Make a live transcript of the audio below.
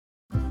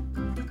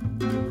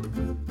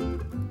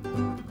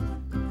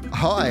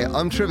Hi,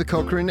 I'm Trevor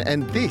Cochrane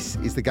and this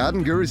is the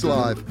Garden Gurus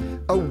Live,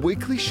 a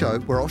weekly show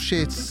where I'll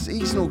share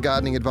seasonal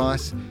gardening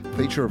advice,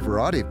 feature a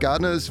variety of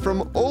gardeners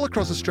from all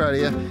across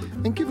Australia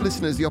and give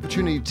listeners the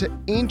opportunity to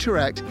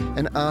interact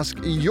and ask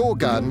your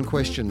garden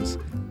questions.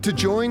 To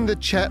join the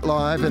chat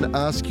live and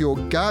ask your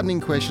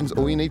gardening questions,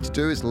 all you need to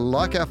do is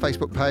like our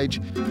Facebook page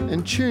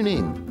and tune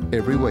in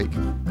every week.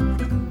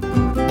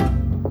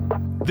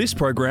 This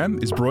program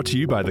is brought to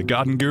you by the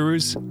Garden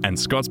Gurus and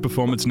Scott's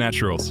Performance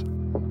Naturals.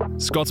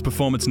 Scott's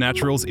Performance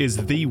Naturals is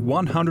the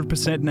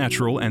 100%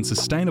 natural and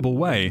sustainable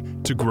way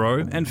to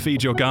grow and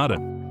feed your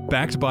garden.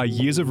 Backed by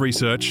years of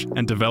research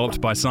and developed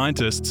by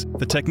scientists,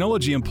 the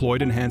technology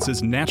employed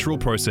enhances natural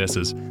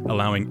processes,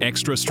 allowing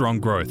extra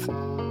strong growth.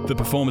 The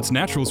Performance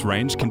Naturals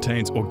range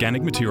contains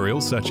organic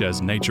materials such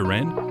as Nature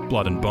N,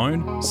 blood and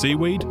bone,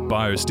 seaweed,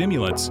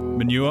 biostimulants,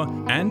 manure,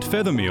 and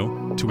feather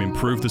meal to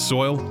improve the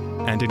soil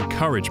and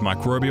encourage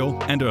microbial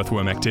and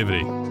earthworm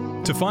activity.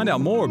 To find out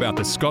more about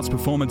the Scott's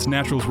Performance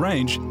Naturals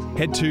range,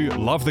 head to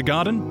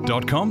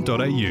lovethegarden.com.au.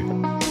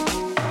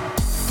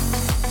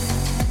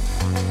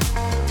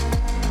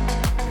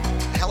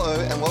 Hello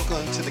and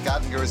welcome to the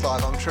Garden Gurus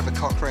Live. I'm Trevor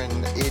Cochrane.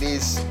 It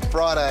is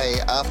Friday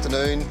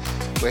afternoon.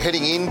 We're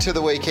heading into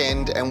the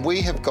weekend and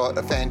we have got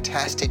a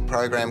fantastic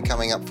program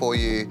coming up for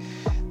you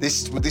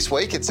this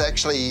week. It's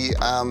actually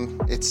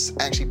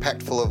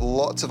packed full of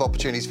lots of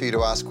opportunities for you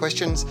to ask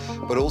questions,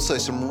 but also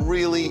some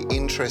really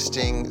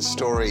interesting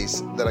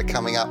stories that are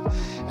coming up.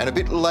 And a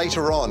bit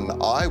later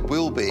on, I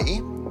will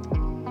be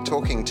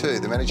talking to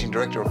the Managing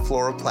Director of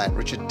Floroplant,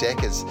 Richard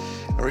Deckers.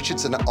 And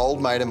Richard's an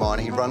old mate of mine.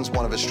 He runs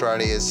one of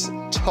Australia's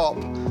top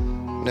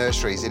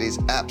nurseries. It is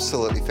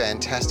absolutely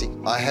fantastic.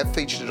 I have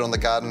featured it on the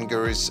Garden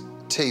Gurus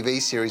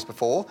TV series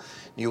before.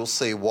 You'll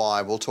see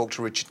why. We'll talk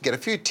to Richard, get a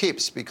few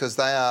tips because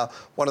they are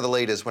one of the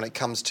leaders when it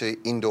comes to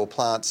indoor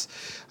plants.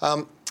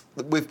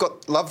 We've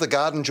got Love the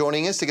Garden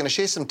joining us. They're going to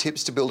share some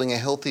tips to building a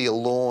healthier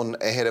lawn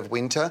ahead of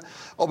winter.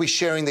 I'll be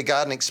sharing the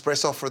Garden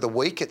Express offer of the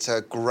week. It's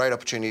a great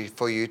opportunity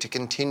for you to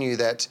continue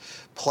that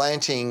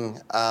planting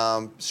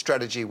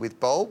strategy with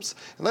bulbs.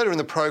 And later in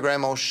the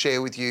program, I'll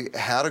share with you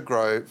how to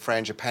grow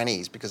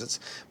frangipanis because it's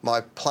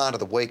my plant of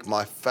the week,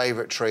 my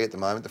favourite tree at the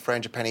moment. The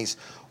frangipanis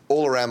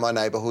all around my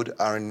neighbourhood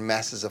are in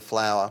masses of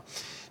flower.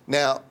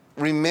 Now,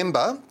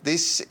 remember,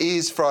 this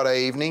is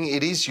Friday evening.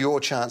 It is your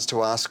chance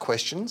to ask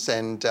questions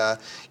and,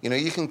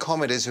 you can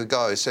comment as we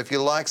go. So if you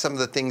like some of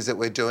the things that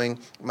we're doing,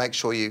 make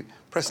sure you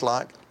press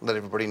like, let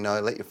everybody know,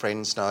 let your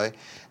friends know.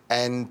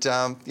 And,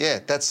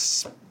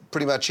 that's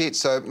pretty much it.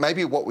 So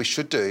maybe what we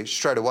should do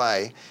straight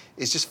away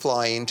is just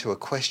fly into a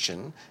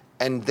question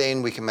and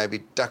then we can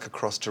maybe duck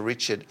across to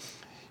Richard.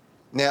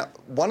 Now,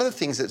 one of the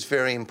things that's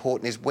very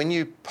important is when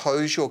you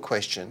pose your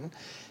question,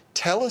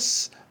 tell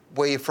us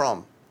where you're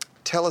from.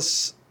 Tell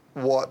us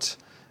what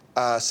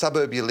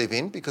suburb you live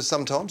in, because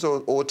sometimes,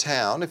 or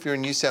town, if you're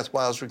in New South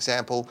Wales, for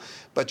example,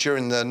 but you're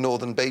in the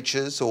northern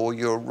beaches or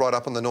you're right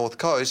up on the north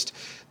coast,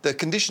 the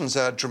conditions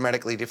are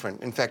dramatically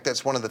different. In fact,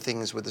 that's one of the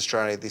things with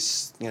Australia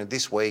this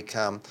week.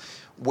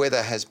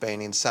 Weather has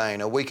been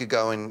insane. A week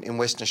ago in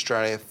Western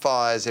Australia,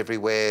 fires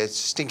everywhere,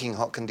 stinking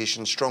hot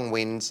conditions, strong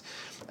winds.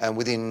 And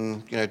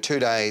within 2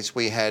 days,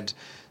 we had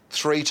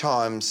 3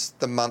 times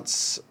the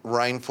month's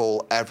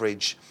rainfall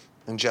average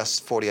in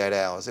just 48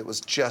 hours. It was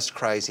just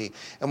crazy.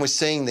 And we're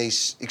seeing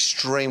these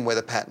extreme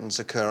weather patterns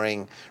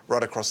occurring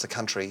right across the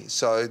country.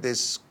 So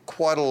there's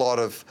quite a lot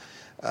of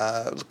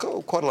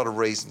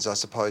reasons, I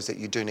suppose, that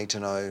you do need to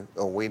know,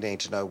 or we need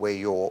to know where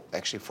you're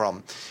actually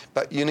from.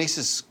 But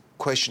Eunice's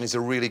question is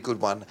a really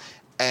good one.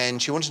 And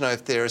she wants to know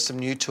if there are some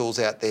new tools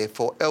out there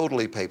for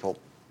elderly people.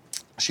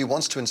 She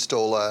wants to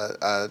install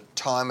a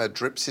timer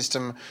drip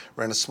system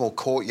around a small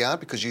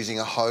courtyard because using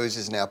a hose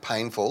is now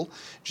painful.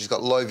 She's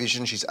got low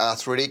vision, she's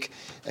arthritic,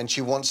 and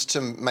she wants to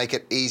make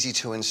it easy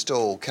to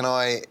install. Can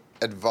I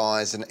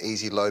advise an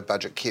easy low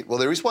budget kit? Well,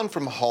 there is one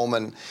from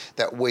Holman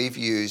that we've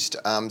used.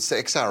 It's the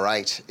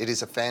XR8. It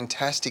is a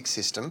fantastic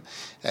system,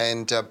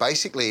 and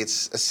basically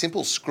it's a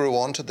simple screw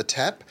onto the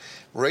tap,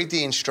 read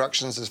the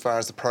instructions as far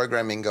as the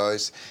programming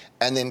goes,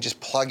 and then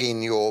just plug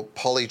in your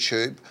poly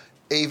tube.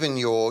 Even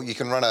you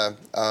can run a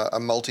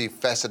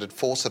multifaceted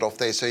faucet off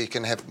there so you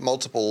can have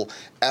multiple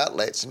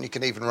outlets and you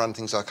can even run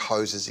things like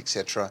hoses,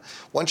 etc.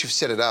 Once you've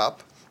set it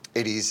up,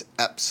 it is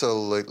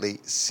absolutely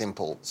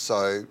simple.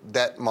 So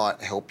that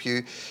might help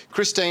you.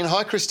 Christine,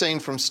 hi Christine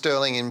from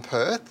Stirling in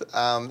Perth.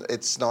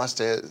 It's nice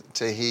to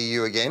hear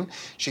you again.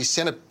 She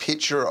sent a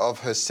picture of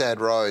her sad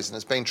rose and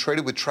it's been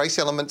treated with trace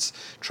elements,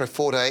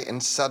 Triforte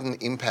and sudden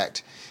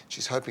impact.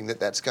 She's hoping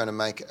that that's going to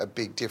make a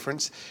big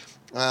difference.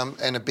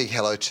 And a big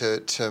hello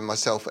to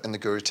myself and the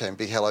Guru team.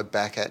 Big hello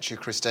back at you,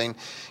 Christine.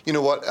 You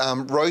know what?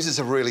 Roses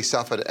have really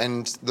suffered,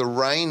 and the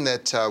rain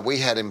that we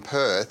had in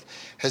Perth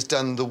has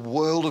done the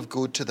world of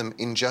good to them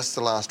in just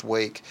the last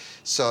week.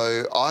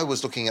 So I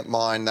was looking at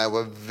mine. They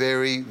were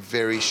very,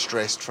 very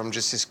stressed from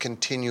just this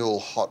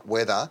continual hot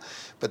weather,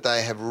 but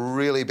they have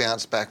really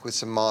bounced back with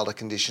some milder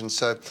conditions.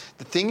 So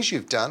the things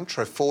you've done,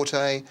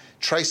 Triforte,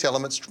 trace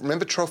elements.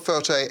 Remember,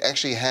 Triforte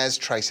actually has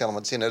trace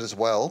elements in it as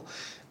well.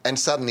 and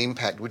Sudden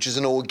Impact, which is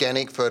an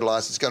organic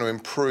fertiliser. It's going to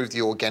improve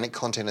the organic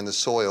content in the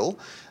soil.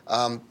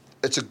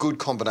 It's a good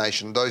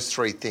combination. Those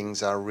three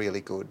things are really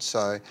good.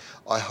 So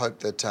I hope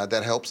that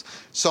that helps.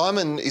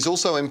 Simon is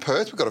also in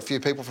Perth. We've got a few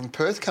people from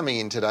Perth coming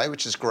in today,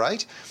 which is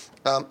great.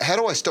 How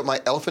do I stop my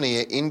elephant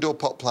ear indoor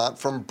pot plant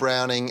from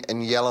browning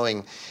and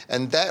yellowing?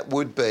 And that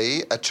would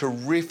be a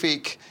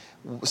terrific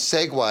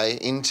segue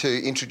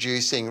into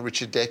introducing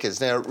Richard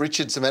Deckers. Now,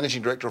 Richard's the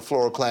Managing Director of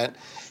Floral Plant.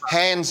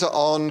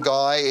 Hands-on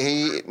guy.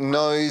 He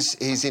knows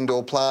his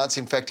indoor plants.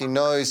 In fact, he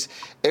knows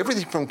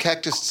everything from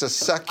cactus to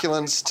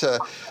succulents to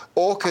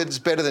orchids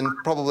better than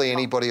probably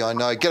anybody I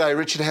know. G'day,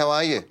 Richard. How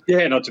are you?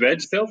 Yeah, not too bad.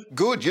 Yourself?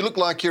 Good. You look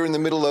like you're in the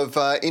middle of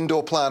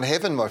indoor plant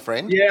heaven, my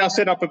friend. Yeah, I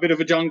set up a bit of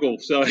a jungle,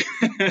 so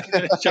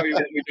show you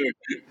what we do.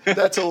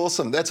 That's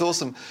awesome. That's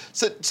awesome.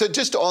 So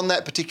just on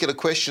that particular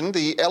question,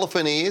 the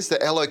elephant ears, the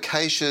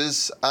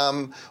alocasias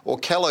or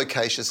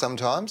calocasia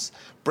sometimes,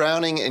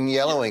 browning and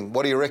yellowing,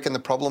 what do you reckon the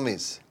problem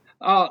is?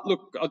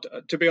 Look,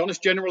 to be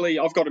honest, generally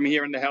I've got them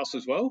here in the house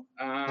as well.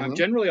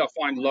 Generally I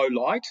find low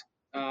light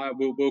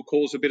will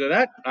cause a bit of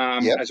that,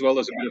 as well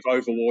as a bit of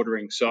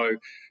overwatering. So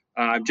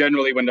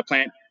generally when the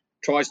plant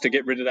tries to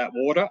get rid of that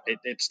water,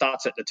 it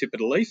starts at the tip of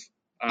the leaf,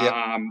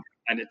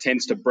 and it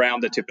tends to brown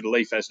the tip of the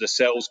leaf as the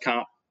cells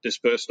can't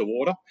disperse the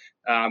water.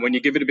 When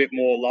you give it a bit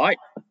more light,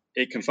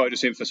 it can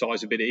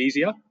photosynthesize a bit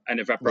easier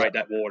and evaporate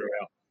that water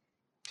out.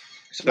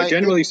 So mate,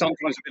 generally,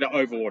 sometimes a bit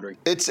of overwatering.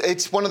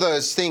 It's one of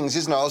those things,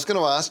 isn't it? I was going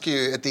to ask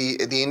you at the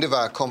end of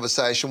our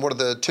conversation, what are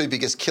the two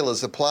biggest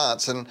killers of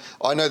plants? And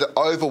I know that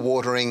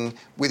overwatering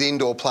with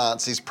indoor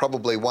plants is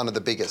probably one of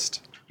the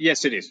biggest.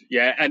 Yes, it is.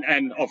 Yeah,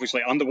 and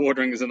obviously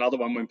underwatering is another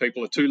one when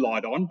people are too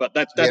light on, but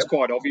that's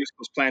quite obvious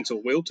because plants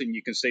will wilt and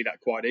you can see that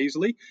quite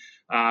easily.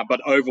 But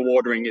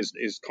overwatering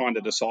is kind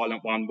of the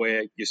silent one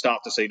where you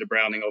start to see the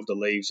browning of the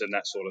leaves and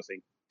that sort of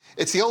thing.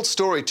 It's the old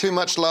story, too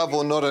much love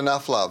or not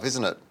enough love,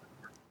 isn't it?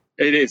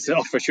 It is,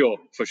 for sure.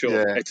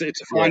 Yeah. It's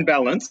a fine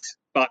balance,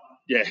 but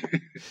yeah.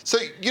 So,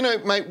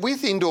 mate,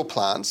 with indoor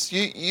plants,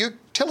 you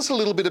tell us a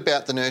little bit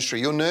about the nursery.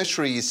 Your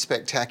nursery is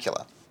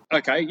spectacular.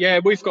 Okay,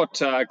 yeah, we've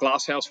got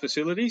glasshouse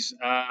facilities.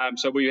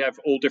 So we have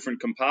all different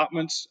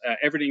compartments.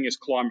 Everything is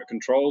climate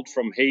controlled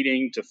from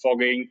heating to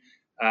fogging,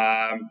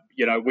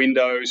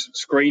 windows,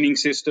 screening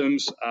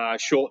systems,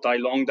 short day,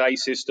 long day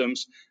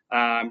systems,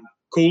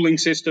 cooling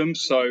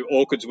systems. So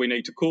orchids we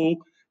need to cool.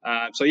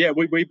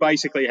 We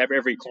basically have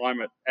every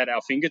climate at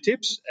our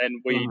fingertips,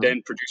 and we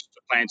then produce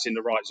the plants in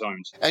the right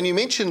zones. And you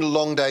mentioned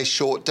long day,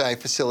 short day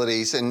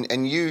facilities,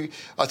 and you,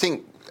 I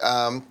think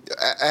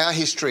our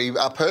history,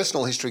 our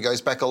personal history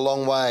goes back a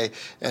long way,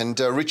 and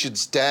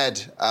Richard's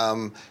dad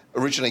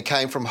originally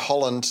came from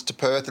Holland to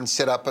Perth and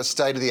set up a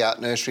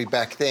state-of-the-art nursery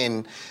back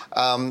then.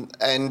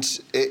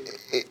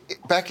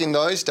 Back in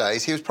those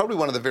days, he was probably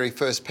one of the very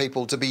first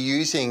people to be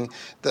using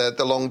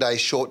the long day,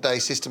 short day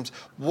systems.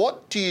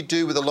 What do you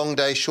do with a long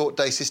day, short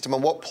day system,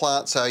 and what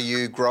plants are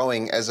you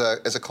growing as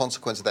a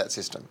consequence of that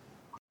system?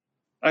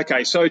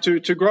 Okay, so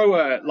to grow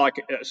a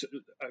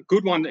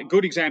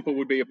good example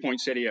would be a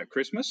poinsettia at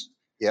Christmas.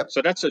 Yep.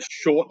 So that's a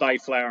short day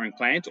flowering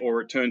plant,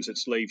 or it turns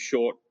its leaves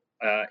short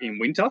in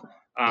winter.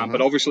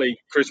 But obviously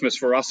Christmas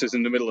for us is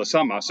in the middle of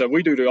summer. So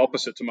we do the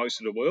opposite to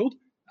most of the world,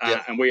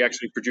 and we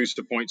actually produce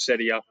the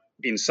poinsettia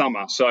in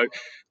summer. So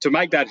to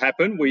make that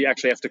happen, we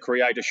actually have to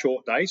create a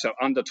short day, so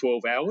under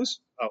 12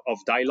 hours of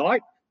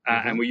daylight.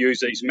 And we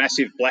use these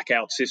massive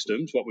blackout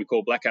systems, what we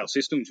call blackout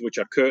systems, which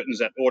are curtains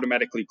that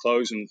automatically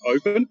close and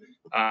open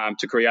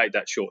to create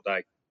that short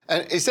day.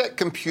 And is that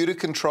computer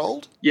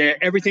controlled? Yeah,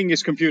 everything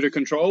is computer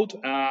controlled.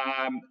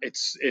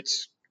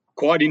 It's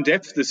quite in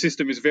depth. The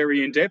system is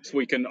very in depth.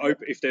 We can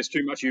open, if there's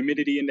too much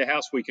humidity in the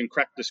house, we can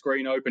crack the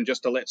screen open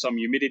just to let some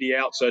humidity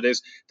out. So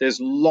there's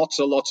lots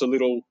of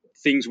little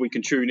things we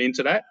can tune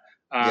into that.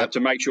 To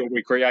make sure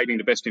we're creating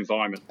the best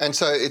environment. And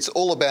so it's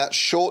all about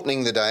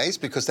shortening the days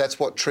because that's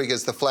what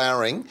triggers the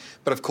flowering.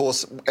 But of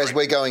course, as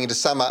we're going into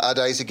summer, our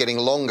days are getting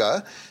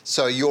longer.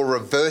 So you're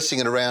reversing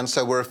it around.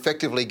 So we're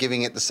effectively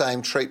giving it the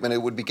same treatment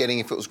it would be getting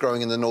if it was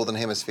growing in the Northern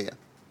Hemisphere.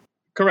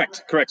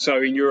 Correct.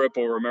 So in Europe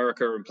or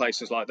America and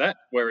places like that,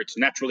 where it's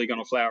naturally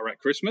going to flower at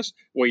Christmas,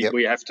 we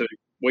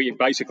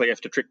basically have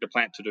to trick the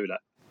plant to do that.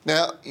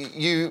 Now,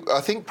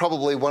 I think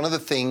probably one of the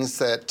things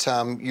that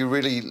you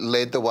really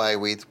led the way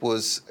with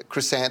was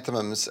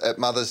chrysanthemums at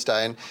Mother's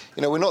Day. And,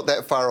 we're not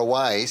that far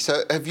away.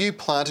 So have you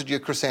planted your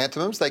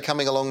chrysanthemums? Are they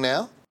coming along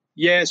now?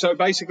 Yeah, so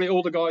basically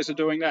all the guys are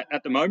doing that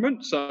at the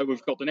moment. So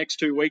we've got the next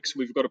 2 weeks,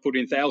 we've got to put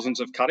in thousands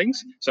of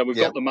cuttings. So we've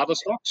got the mother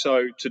stock.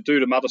 So to do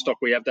the mother stock,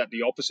 we have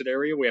the opposite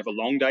area. We have a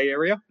long day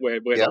area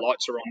where the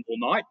lights are on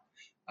all night.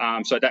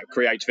 So that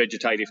creates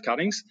vegetative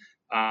cuttings.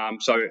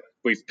 So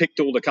we've picked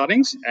all the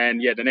cuttings,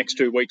 and the next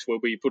 2 weeks we'll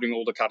be putting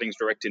all the cuttings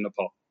direct in the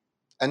pot.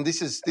 And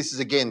this is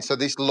again, so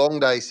this long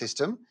day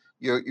system,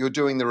 you're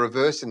doing the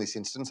reverse in this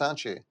instance,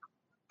 aren't you?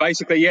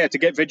 Basically, to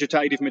get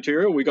vegetative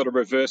material, we've got to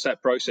reverse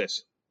that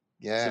process.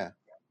 Yeah.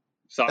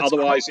 So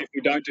otherwise, if we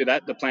don't do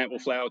that, the plant will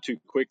flower too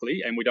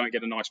quickly and we don't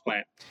get a nice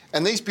plant.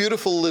 And these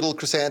beautiful little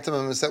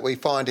chrysanthemums that we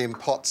find in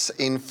pots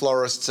in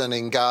florists and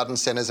in garden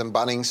centres and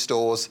Bunnings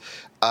stores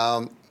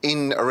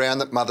in around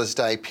that Mother's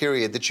Day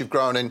period that you've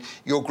grown, and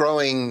you're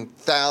growing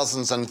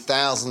thousands and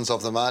thousands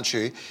of them, aren't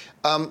you?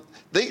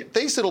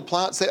 These little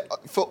plants,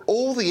 for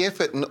all the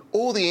effort and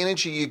all the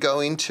energy you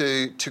go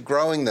into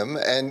growing them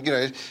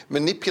and,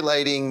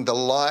 manipulating the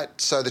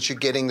light so that you're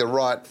getting the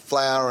right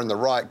flower and the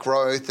right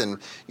growth, and,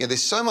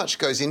 there's so much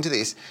goes into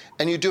this,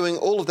 and you're doing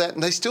all of that,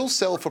 and they still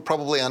sell for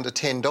probably under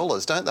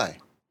 $10, don't they?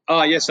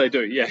 Oh, yes, they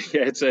do. Yeah.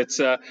 It's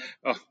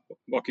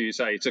what can you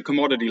say? It's a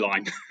commodity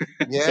line,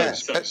 yeah,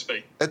 so to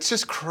speak. It's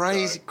just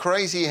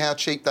crazy how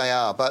cheap they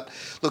are. But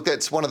look,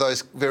 that's one of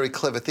those very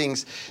clever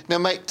things. Now,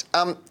 mate,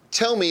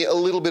 tell me a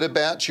little bit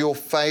about your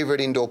favourite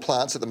indoor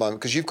plants at the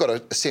moment, because you've got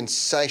a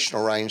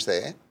sensational range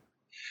there.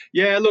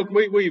 Yeah, look,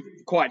 we're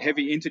quite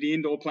heavy into the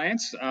indoor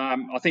plants.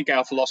 I think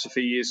our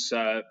philosophy is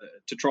to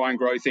try and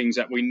grow things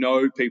that we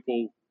know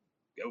people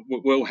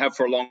will have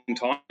for a long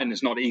time and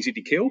it's not easy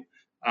to kill.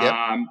 Yep.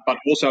 But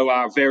also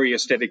are very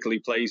aesthetically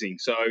pleasing.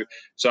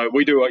 So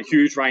we do a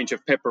huge range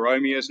of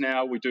peperomias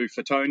now. We do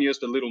Phottonias,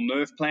 the little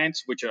nerve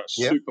plants, which are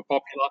super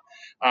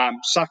popular.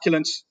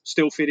 Succulents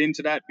still fit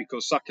into that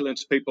because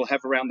succulents people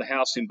have around the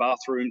house in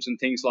bathrooms and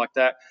things like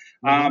that.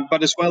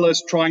 But as well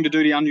as trying to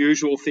do the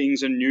unusual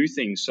things and new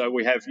things. So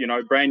we have,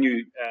 brand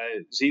new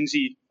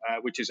Zinzi,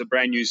 which is a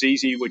brand new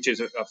ZZ, which is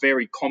a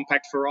very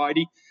compact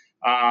variety.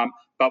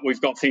 But we've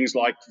got things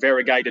like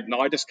variegated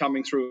nidus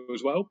coming through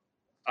as well.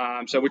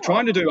 So we're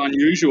trying to do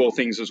unusual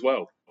things as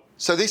well.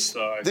 So this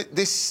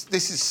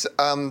is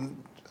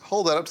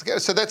hold that up together.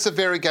 So that's a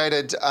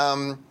variegated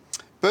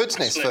bird's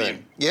nest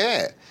fern.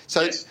 Yeah.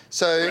 So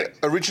correct.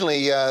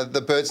 Originally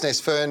the bird's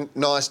nest fern,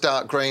 nice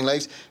dark green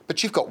leaves,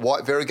 but you've got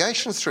white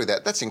variegations through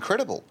that. That's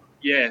incredible.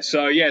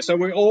 So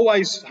we're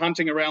always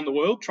hunting around the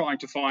world trying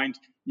to find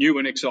new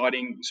and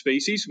exciting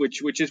species,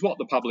 which is what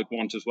the public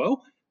want as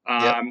well.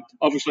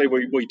 Obviously,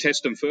 we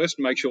test them first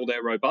and make sure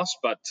they're robust.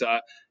 But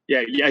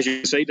as you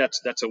can see,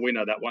 that's a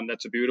winner. That one,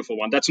 that's a beautiful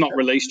one. That's not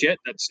released yet.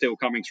 That's still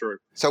coming through.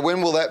 So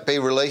when will that be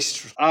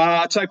released?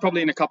 I'd say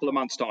probably in a couple of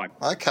months' time.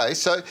 Okay,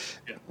 so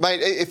mate,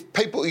 if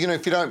people,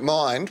 if you don't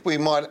mind, we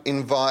might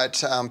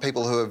invite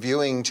people who are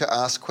viewing to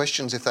ask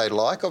questions if they'd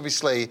like.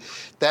 Obviously,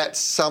 that's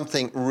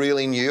something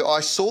really new.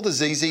 I saw the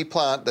ZZ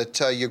plant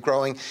that you're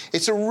growing.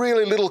 It's a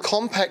really little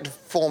compact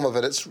form of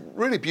it. It's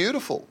really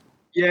beautiful.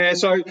 Yeah,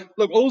 so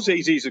look, all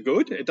ZZs are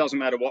good. It doesn't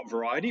matter what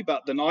variety,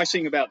 but the nice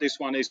thing about this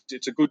one is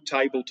it's a good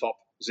tabletop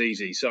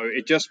ZZ. So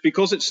it just,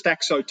 because it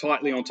stacks so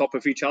tightly on top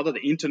of each other,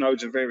 the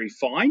internodes are very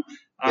fine,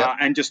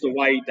 and just the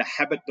way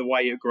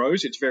it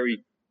grows, it's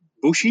very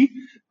bushy.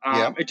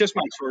 It just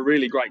makes for a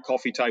really great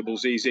coffee table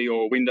ZZ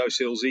or a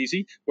windowsill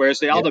ZZ, whereas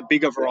the other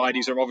bigger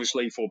varieties are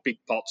obviously for big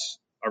pots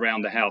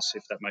around the house,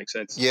 if that makes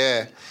sense.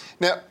 Yeah.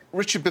 Now,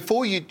 Richard,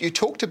 before you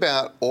talked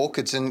about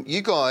orchids, and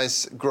you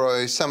guys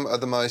grow some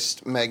of the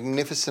most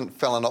magnificent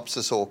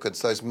Phalaenopsis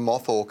orchids, those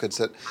moth orchids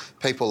that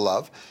people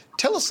love.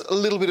 Tell us a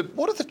little bit of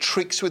what are the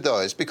tricks with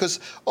those?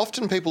 Because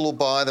often people will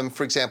buy them,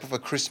 for example, for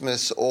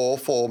Christmas or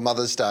for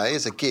Mother's Day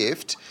as a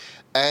gift.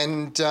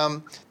 And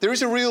there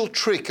is a real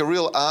trick, a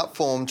real art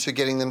form to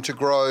getting them to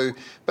grow,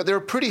 but they're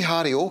a pretty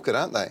hardy orchid,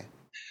 aren't they?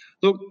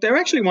 Look, they're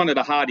actually one of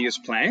the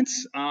hardiest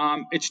plants.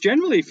 It's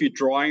generally if you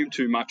dry them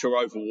too much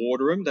or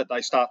overwater them that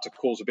they start to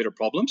cause a bit of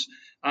problems.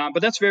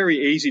 But that's very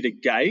easy to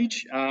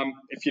gauge.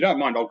 If you don't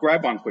mind, I'll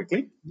grab one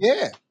quickly.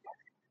 Yeah.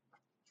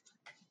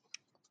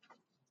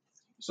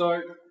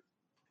 So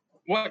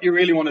what you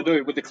really want to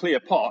do with the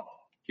clear pot,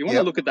 you want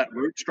to look at that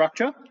root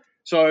structure.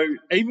 So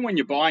even when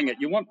you're buying it,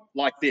 you want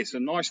like this, a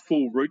nice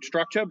full root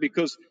structure,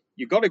 because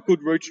you've got a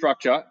good root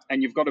structure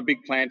and you've got a big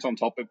plant on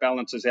top, it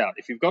balances out.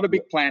 If you've got a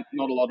big plant,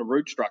 not a lot of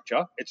root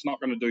structure, it's not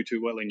going to do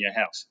too well in your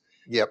house.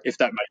 Yep. If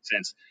that makes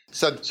sense.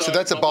 So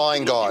that's a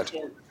buying guide.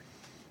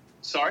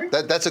 Sorry?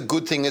 That's a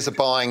good thing as a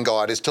buying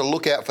guide, is to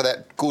look out for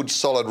that good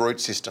solid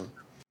root system.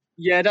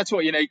 Yeah, that's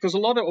what you need, because a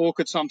lot of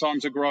orchids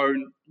sometimes are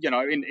grown,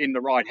 in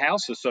the right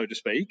houses, so to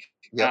speak.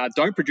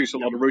 Don't produce a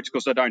lot of roots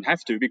because they don't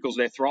have to, because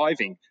they're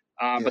thriving.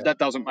 But that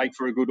doesn't make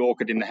for a good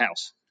orchid in the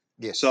house.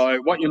 Yes. So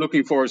what you're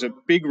looking for is a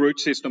big root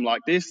system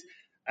like this,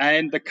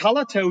 and the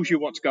colour tells you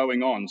what's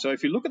going on. So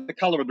if you look at the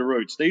colour of the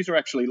roots, these are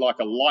actually like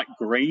a light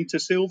green to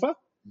silver.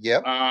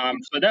 Yep.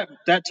 So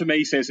that to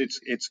me says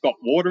it's got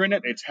water in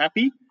it, it's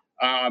happy.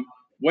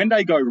 When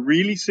they go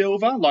really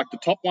silver, like the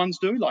top ones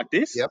do, like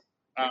this,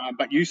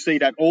 but you see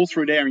that all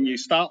through there and you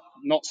start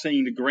not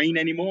seeing the green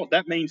anymore,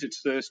 that means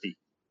it's thirsty.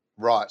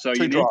 Right. So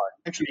you need to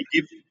actually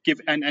give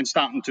and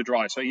starting to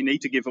dry. So you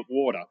need to give it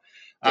water.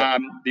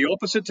 Yep. The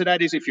opposite to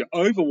that is if you're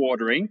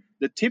overwatering,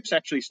 the tips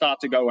actually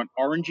start to go an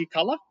orangey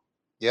colour.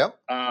 Yep.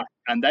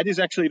 And that is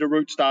actually the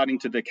root starting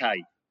to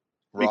decay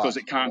because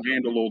it can't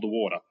handle all the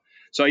water.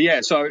 So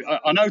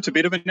I know it's a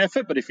bit of an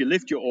effort, but if you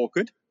lift your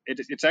orchid,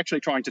 it's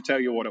actually trying to tell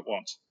you what it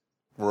wants.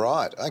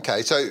 Right.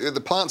 Okay. So the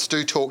plants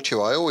do talk to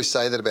you. I always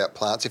say that about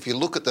plants. If you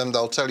look at them,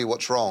 they'll tell you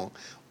what's wrong.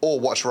 or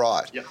what's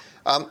right. Yep.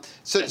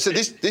 So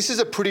this is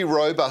a pretty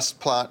robust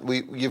plant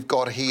you've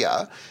got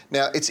here.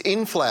 Now, it's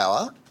in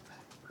flower.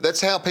 That's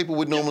how people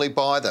would normally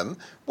buy them.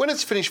 When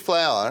it's finished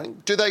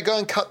flowering, do they go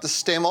and cut the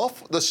stem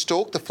off, the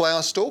stalk, the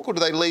flower stalk, or do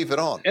they leave it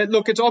on?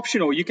 Look, it's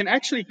optional. You can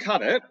actually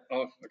cut it.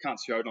 Oh, I can't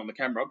show it on the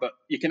camera, but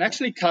you can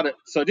actually cut it.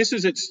 So this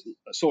is its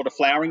sort of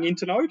flowering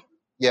internode.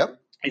 Yep.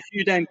 If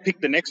you then pick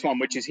the next one,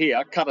 which is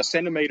here, cut a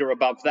centimetre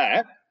above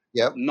that,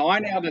 yep.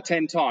 9 out of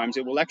 10 times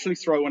it will actually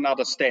throw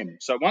another stem.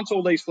 So once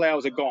all these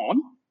flowers are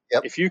gone,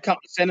 yep. if you cut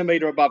a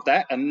centimetre above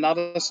that,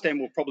 another stem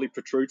will probably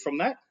protrude from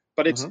that,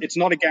 but it's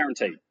not a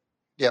guarantee.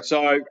 Yep.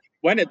 So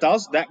when it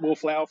does, that will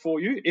flower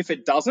for you. If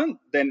it doesn't,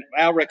 then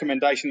our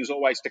recommendation is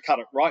always to cut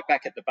it right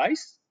back at the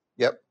base.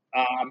 Yep.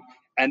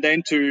 And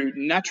then to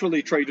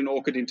naturally treat an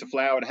orchid into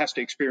flower, it has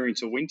to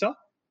experience a winter.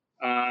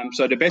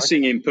 So the best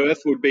thing in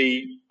Perth would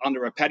be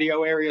under a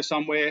patio area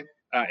somewhere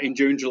in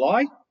June,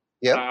 July.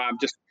 Yep.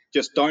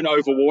 Just don't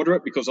overwater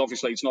it, because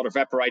obviously it's not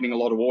evaporating a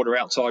lot of water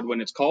outside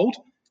when it's cold.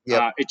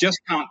 Yep. It just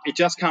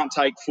can't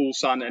take full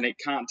sun, and it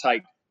can't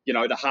take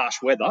the harsh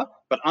weather.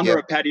 But under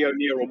a patio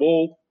near a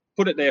wall,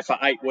 put it there for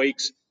 8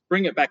 weeks,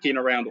 bring it back in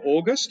around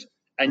August,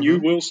 and you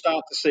will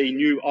start to see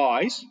new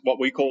eyes, what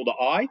we call the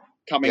eye,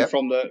 coming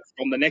from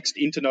the next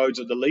internodes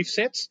of the leaf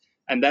sets,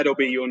 and that'll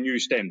be your new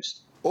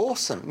stems.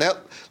 Awesome. Now,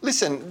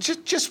 listen,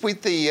 just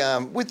with the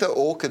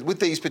orchid,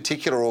 with these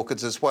particular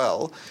orchids as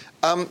well,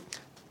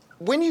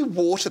 when you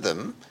water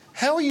them,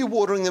 how are you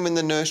watering them in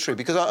the nursery?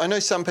 Because I know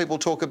some people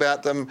talk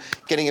about them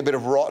getting a bit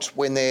of rot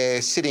when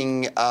they're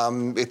sitting.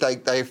 If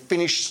they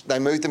finish, they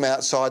move them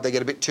outside, they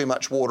get a bit too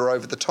much water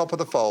over the top of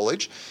the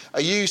foliage.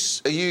 Are you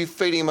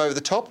feeding them over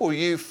the top, or are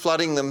you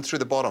flooding them through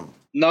the bottom?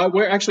 No,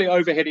 we're actually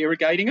overhead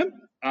irrigating them,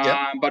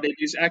 but it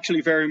is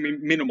actually very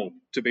minimal,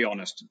 to be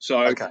honest.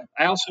 So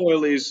our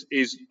soil is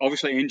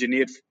obviously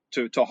engineered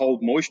to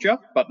hold moisture,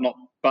 but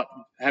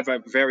have a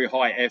very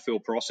high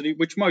airfill porosity,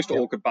 which most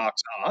orchid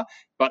barks are.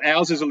 But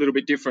ours is a little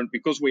bit different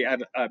because we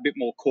add a bit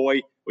more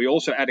koi. We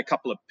also add a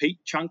couple of peat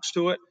chunks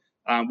to it.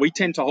 We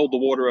tend to hold the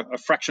water a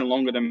fraction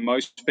longer than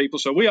most people,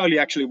 so we only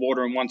actually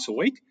water them once a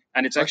week,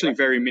 and it's actually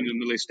very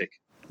minimalistic.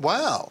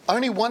 Wow,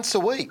 only once a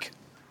week.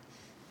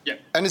 Yeah.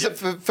 And is it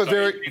for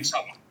very? In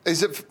summer.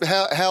 Is it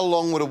how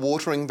long would a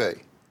watering be?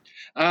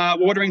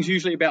 Watering's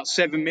usually about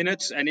 7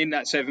 minutes, and in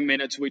that 7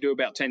 minutes, we do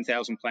about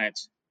 10,000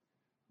 plants.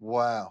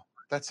 Wow,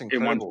 that's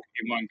incredible.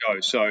 In one go.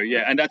 So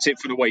and that's it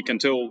for the week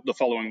until the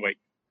following week.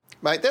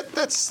 Mate,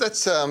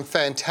 that's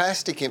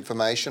fantastic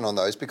information on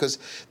those, because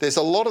there's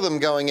a lot of them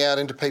going out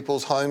into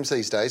people's homes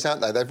these days, aren't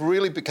they? They've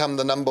really become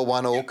the number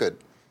one orchid.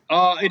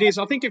 It is.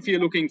 I think if you're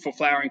looking for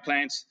flowering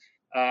plants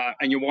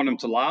and you want them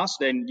to last,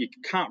 then you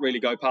can't really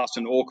go past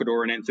an orchid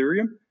or an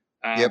anthurium.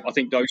 I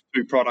think those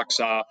two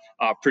products are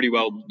pretty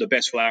well the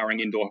best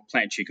flowering indoor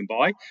plants you can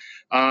buy.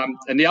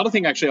 And the other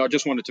thing, actually, I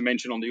just wanted to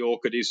mention on the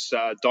orchid is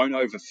don't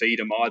overfeed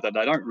them either.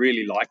 They don't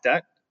really like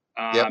that.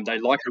 They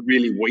like a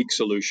really weak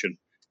solution.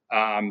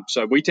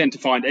 So we tend to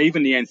find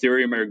even the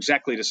anthurium are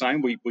exactly the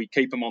same. We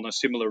keep them on a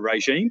similar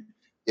regime.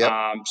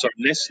 So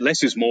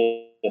less is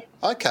more.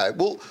 Okay,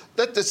 well,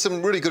 that's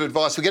some really good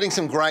advice. We're getting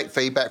some great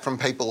feedback from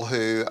people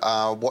who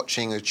are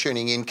watching or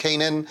tuning in.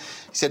 Keenan,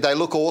 he said they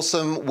look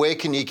awesome. Where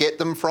can you get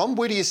them from?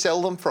 Where do you sell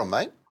them from,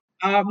 mate?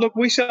 Look,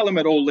 we sell them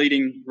at all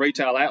leading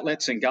retail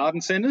outlets and garden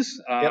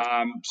centres.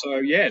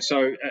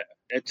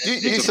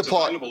 It's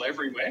available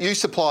everywhere. You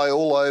supply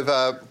all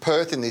over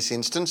Perth in this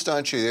instance,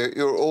 don't you?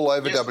 You're all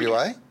over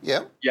WA?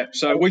 Yeah. Yeah,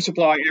 so we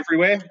supply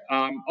everywhere.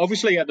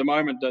 Obviously, at the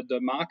moment,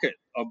 the market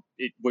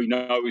we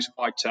know is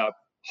quite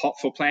hot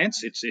for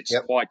plants. It's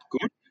quite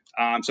good.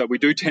 So we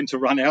do tend to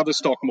run out of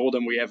stock more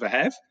than we ever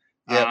have.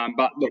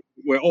 But look,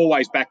 we're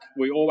always back.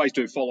 We always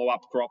do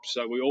follow-up crops,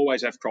 so we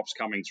always have crops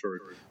coming through.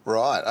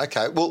 Right,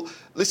 okay. Well,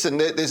 listen,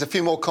 there's a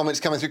few more comments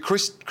coming through.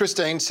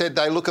 Christine said,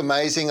 they look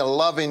amazing. I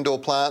love indoor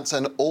plants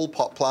and all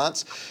pot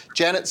plants.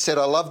 Janet said,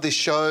 I love this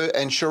show.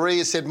 And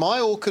Sharia said, my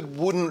orchid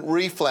wouldn't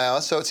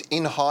reflower, so it's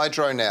in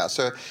hydro now.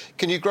 So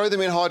can you grow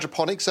them in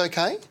hydroponics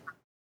okay?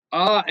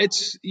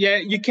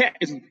 You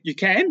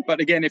can, but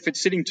again, if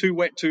it's sitting too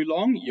wet too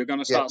long, you're going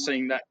to start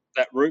seeing that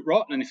root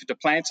rot, and if the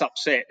plant's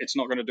upset, it's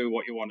not going to do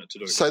what you want it to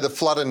do. So the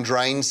flood and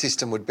drain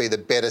system would be the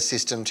better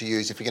system to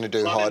use if you're going to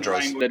do hydros. Flood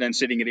and drain than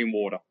sitting it in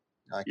water.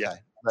 Okay. Yeah.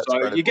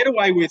 So you get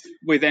away with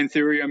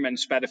anthurium and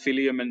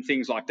spathiphyllum and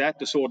things like that,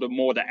 the sort of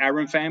more the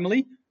arum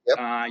family.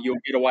 You'll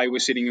get away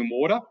with sitting in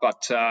water,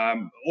 but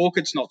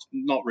orchids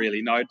not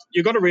really. No,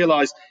 you've got to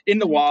realise in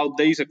the wild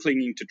these are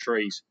clinging to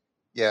trees.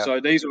 Yeah.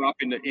 So these are up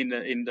in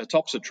the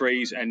tops of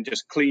trees and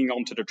just clinging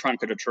onto the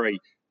trunk of the tree.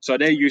 So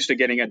they're used to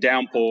getting a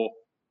downpour,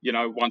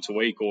 once a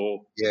week, or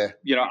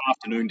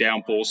afternoon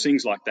downpours,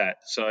 things like that.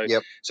 So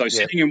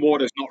sitting in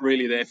water is not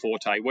really their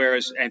forte.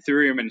 Whereas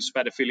anthurium and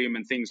spathiphyllum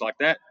and things like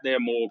that,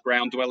 they're more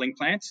ground dwelling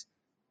plants.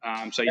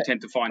 So you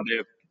tend to find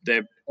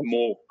they're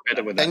more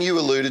better with that. And you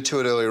alluded to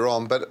it earlier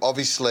on, but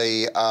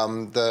obviously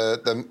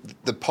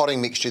the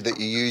potting mixture that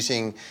you're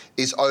using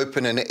is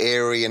open and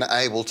airy and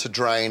able to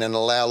drain and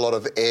allow a lot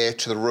of air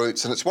to the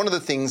roots. And it's one of the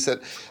things that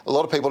a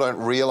lot of people don't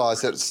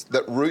realise,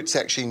 that roots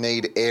actually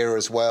need air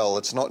as well.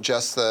 It's not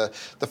just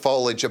the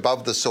foliage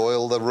above the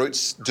soil. The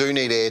roots do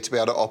need air to be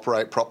able to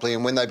operate properly.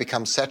 And when they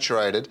become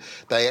saturated,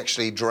 they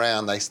actually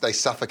drown. They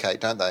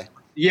suffocate, don't they?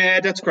 Yeah,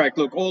 that's correct.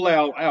 Look, all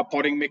our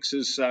potting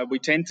mixes, we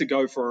tend to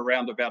go for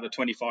around about a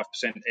 25%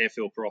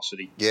 air-fill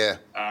porosity. Yeah.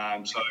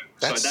 So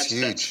that's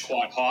huge. That's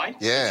quite high.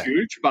 Yeah. It's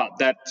huge, but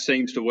that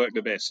seems to work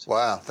the best.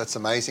 Wow, that's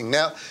amazing.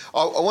 Now,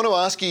 I want to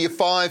ask you your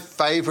 5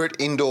 favourite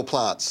indoor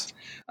plants.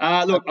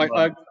 Look,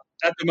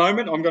 at the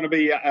moment, I'm going to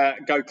be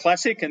go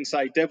classic and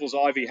say Devil's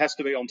Ivy has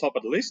to be on top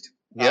of the list.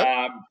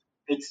 Yep.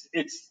 It's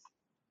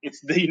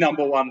the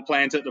number one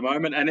plant at the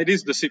moment, and it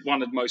is the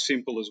one of the most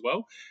simple as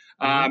well.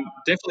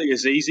 Definitely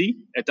Azizi.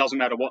 It doesn't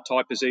matter what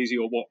type of Azizi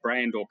or what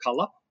brand or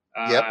colour.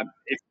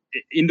 If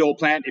indoor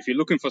plant, if you're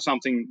looking for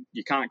something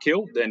you can't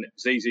kill, then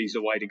Azizi is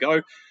the way to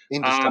go.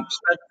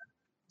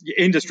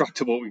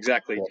 Indestructible,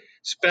 exactly.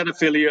 Yep.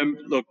 Spathiphyllum,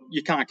 look,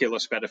 you can't kill a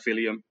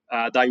spathiphyllum.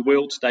 They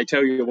wilt. They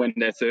tell you when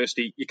they're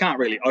thirsty. You can't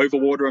really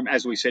overwater them.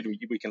 As we said,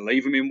 we can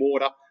leave them in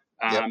water.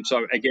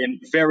 So, again,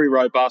 very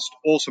robust,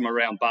 awesome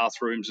around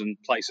bathrooms and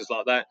places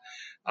like that.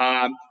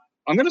 I'm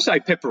going to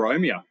say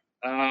Peperomia.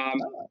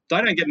 They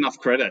don't get enough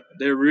credit.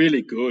 They're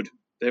really good.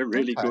 They're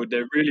really good.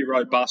 They're really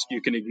robust. You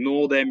can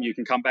ignore them. You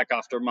can come back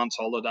after a month's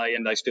holiday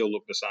and they still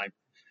look the same.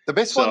 The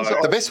best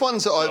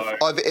ones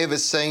I've ever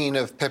seen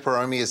of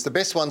peperomias, the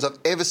best ones I've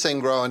ever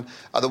seen growing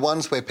are the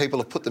ones where people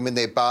have put them in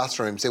their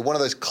bathrooms. They're one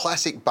of those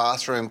classic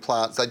bathroom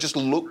plants. They just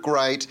look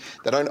great.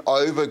 They don't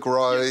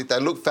overgrow. Yep. They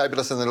look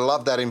fabulous and they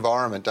love that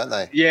environment, don't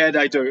they? Yeah,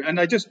 they do. And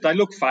they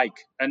look fake.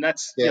 And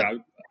that's,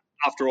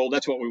 after all,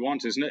 that's what we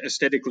want, isn't it?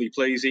 Aesthetically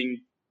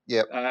pleasing.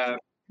 Yep.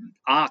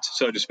 Art,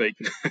 so to speak.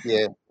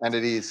 Yeah, and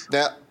it is.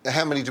 Now,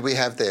 how many do we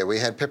have there? We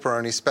had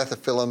Peperoni,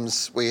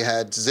 Spathiphyllums, we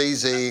had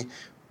ZZ,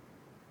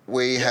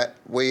 we had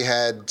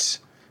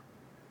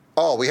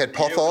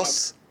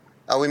Pothos.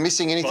 Are we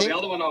missing anything?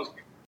 Well,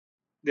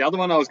 the other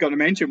one I was going to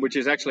mention, which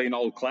is actually an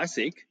old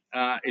classic,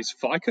 is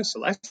Ficus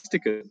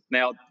elasticus.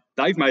 Now,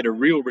 they've made a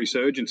real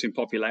resurgence in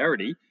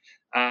popularity,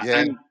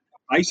 and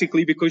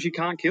basically because you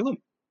can't kill them.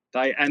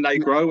 They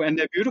grow and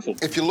they're beautiful.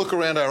 If you look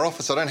around our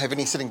office, I don't have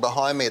any sitting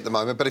behind me at the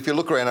moment, but if you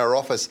look around our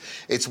office,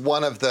 it's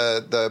one of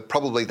the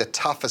probably the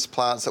toughest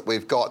plants that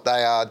we've got.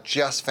 They are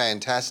just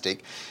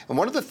fantastic. And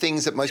one of the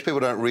things that most people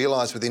don't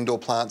realise with indoor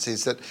plants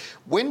is that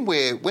when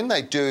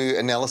they do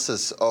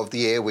analysis of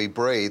the air we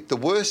breathe, the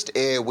worst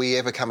air we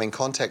ever come in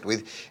contact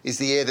with is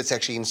the air that's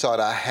actually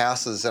inside our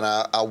houses and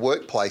our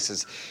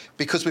workplaces,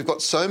 because we've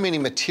got so many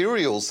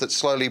materials that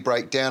slowly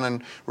break down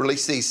and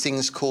release these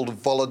things called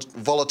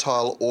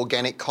volatile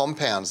organic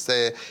compounds.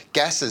 They're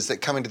gases that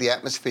come into the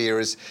atmosphere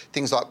as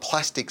things like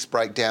plastics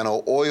break down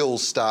or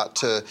oils start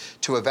to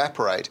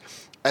evaporate.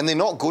 And they're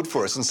not good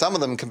for us, and some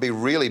of them can be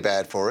really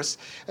bad for us.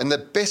 And the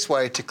best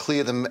way to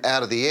clear them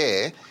out of the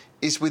air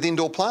is with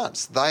indoor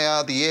plants. They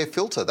are the air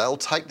filter. They'll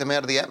take them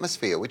out of the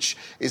atmosphere, which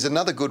is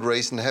another good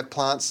reason to have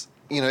plants,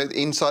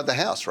 inside the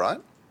house, right?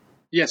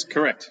 Yes,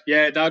 correct.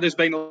 Yeah, there's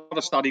been a lot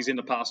of studies in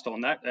the past on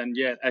that. And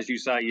yeah, as you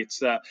say,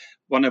 it's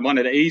one of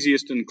the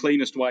easiest and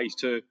cleanest ways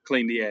to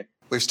clean the air.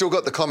 We've still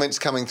got the comments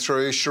coming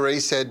through.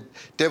 Cherie said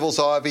Devil's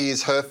Ivy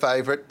is her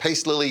favourite.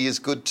 Peace Lily is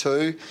good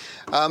too.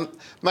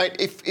 Mate,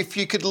 if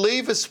you could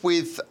leave us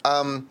with,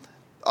 I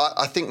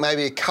think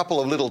maybe a couple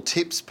of little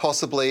tips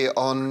possibly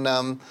on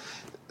the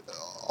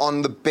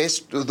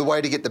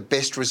way to get the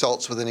best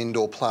results with an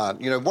indoor plant.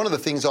 One of the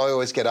things I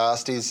always get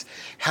asked is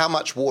how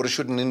much water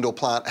should an indoor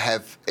plant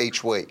have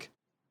each week?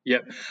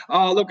 Yep.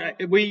 Look,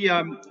 we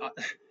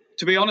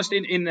to be honest,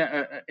 in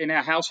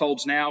our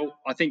households now,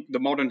 I think the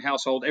modern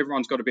household,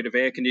 everyone's got a bit of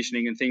air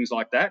conditioning and things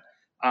like that.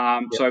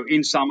 So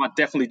in summer,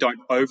 definitely don't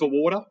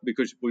overwater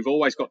because we've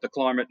always got the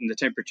climate and the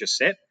temperature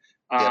set.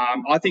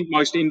 I think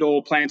most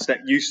indoor plants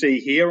that you see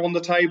here on the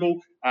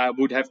table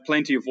would have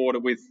plenty of water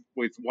with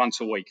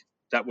once a week.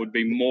 That would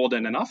be more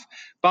than enough.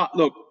 But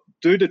look,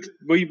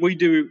 we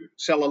do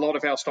sell a lot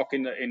of our stock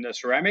in the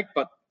ceramic,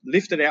 but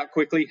lift it out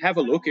quickly, have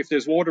a look. If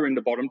there's water in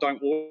the bottom,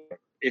 don't water.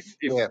 If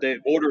the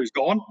water is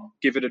gone,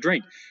 give it a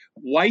drink.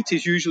 Weight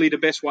is usually the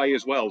best way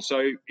as well.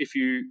 So if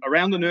you,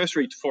 around the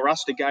nursery, for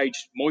us to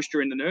gauge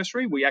moisture in the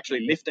nursery, we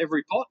actually lift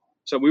every pot.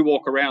 So we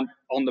walk around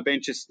on the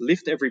benches,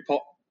 lift every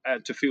pot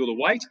to feel the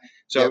weight.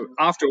 So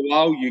after a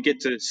while, you get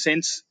to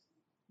sense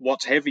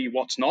what's heavy,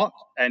 what's not.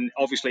 And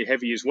obviously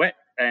heavy is wet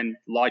and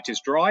light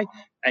is dry,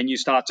 and you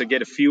start to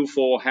get a feel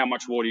for how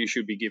much water you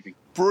should be giving.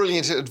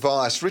 Brilliant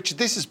advice. Richard,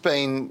 this has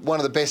been one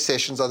of the best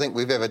sessions I think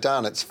we've ever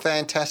done. It's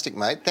fantastic,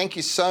 mate. Thank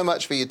you so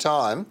much for your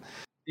time.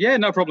 Yeah,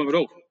 no problem at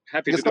all.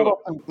 Happy to do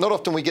it. Not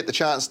often we get the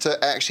chance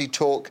to actually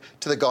talk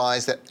to the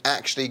guys that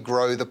actually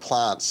grow the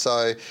plants.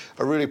 So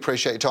I really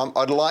appreciate your time.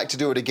 I'd like to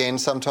do it again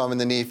sometime in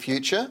the near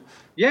future.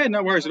 Yeah,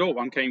 no worries at all.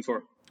 I'm keen for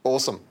it.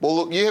 Awesome. Well,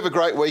 look, you have a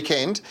great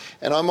weekend,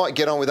 and I might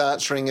get on with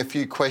answering a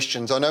few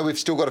questions. I know we've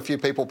still got a few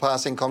people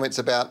passing comments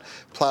about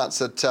plants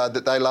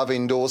that they love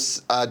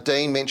indoors.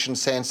 Dean mentioned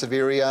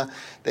Sansevieria.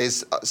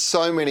 There's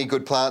so many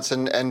good plants,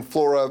 and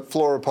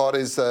Floropod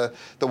is the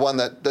one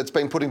that's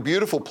been putting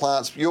beautiful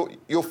plants. Your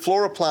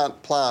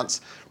Floroplant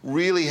plants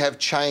really have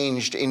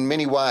changed in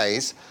many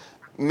ways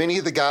many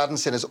of the garden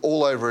centres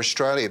all over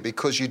Australia,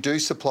 because you do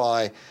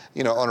supply,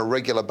 on a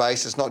regular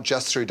basis, not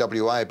just through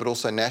WA, but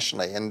also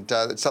nationally. And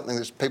it's something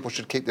that people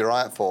should keep their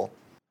eye out for.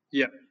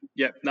 Yep.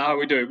 No,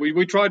 we do.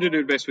 We try to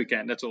do the best we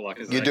can. That's all I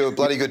can say. You do a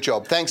bloody good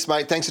job. Thanks,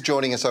 mate. Thanks for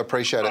joining us. I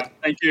appreciate it.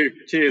 Thank you.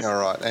 Cheers. All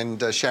right.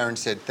 And Sharon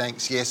said,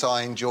 thanks. Yes,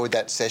 I enjoyed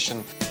that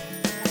session.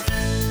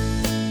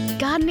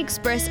 Garden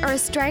Express are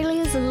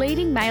Australia's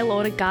leading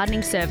mail-order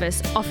gardening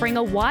service, offering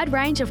a wide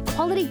range of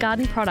quality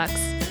garden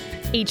products.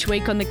 Each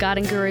week on the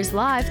Garden Gurus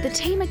Live, the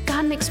team at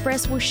Garden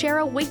Express will share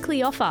a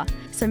weekly offer.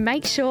 So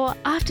make sure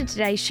after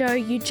today's show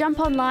you jump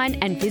online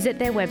and visit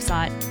their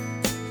website.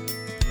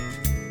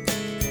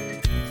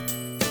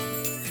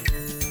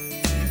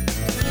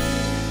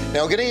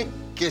 Now, we're going to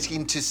get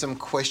into some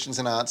questions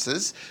and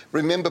answers.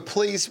 Remember,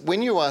 please,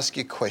 when you ask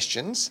your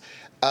questions,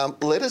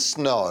 let us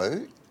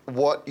know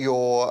what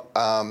your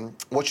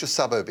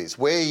suburb is.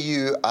 Where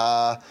you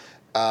are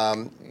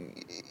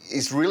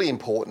is really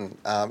important.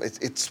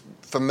 It's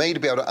for me to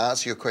be able to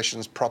answer your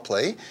questions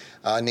properly.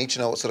 I need to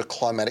know what sort of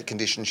climatic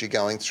conditions you're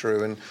going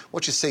through and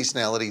what your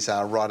seasonalities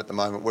are right at the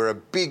moment. We're a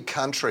big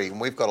country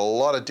and we've got a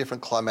lot of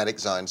different climatic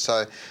zones,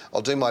 so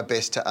I'll do my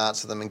best to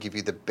answer them and give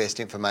you the best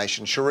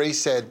information. Cherie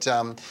said,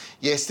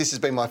 yes, this has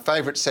been my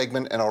favourite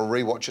segment and I'll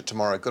rewatch it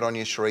tomorrow. Good on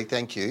you, Cherie,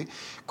 thank you.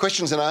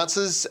 Questions and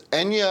answers.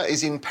 Anya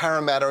is in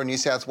Parramatta in New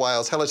South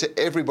Wales. Hello to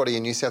everybody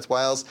in New South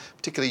Wales,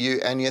 particularly you,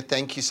 Anya.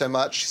 Thank you so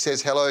much. She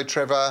says, hello,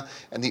 Trevor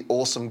and the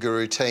awesome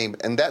Guru team.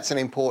 And that's an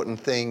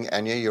important thing,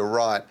 Anya, you're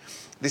right.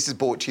 This is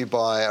brought to you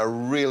by a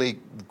really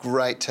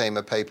great team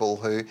of people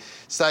who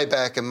stay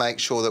back and make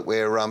sure that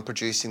we're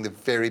producing the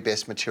very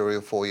best material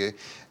for you.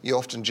 You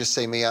often just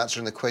see me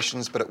answering the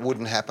questions, but it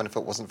wouldn't happen if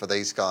it wasn't for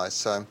these guys.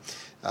 So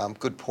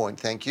good point,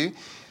 thank you.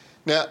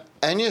 Now,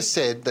 Anya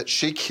said that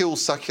she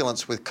kills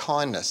succulents with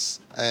kindness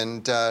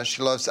and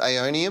she loves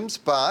aeoniums,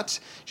 but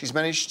she's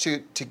managed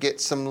to get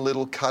some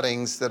little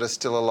cuttings that are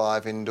still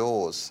alive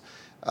indoors.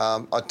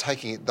 I'm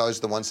taking it those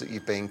are the ones that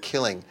you've been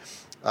killing.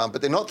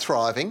 But they're not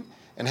thriving.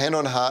 And hand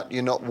on heart,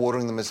 you're not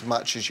watering them as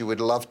much as you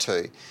would love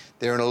to.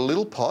 They're in a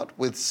little pot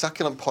with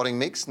succulent potting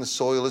mix and the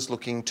soil is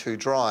looking too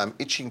dry. I'm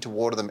itching to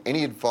water them.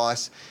 Any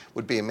advice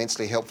would be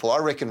immensely helpful. I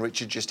reckon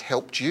Richard just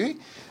helped you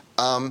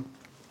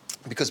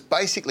because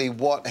basically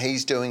what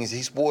he's doing is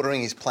he's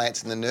watering his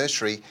plants in the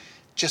nursery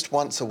just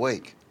once a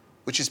week,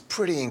 which is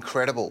pretty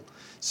incredible.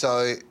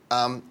 So,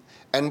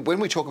 and when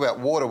we talk about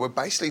water, we're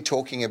basically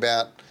talking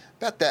about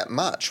that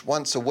much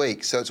once a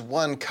week. So it's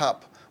 1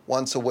 cup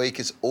once a week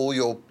is all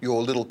your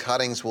little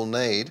cuttings will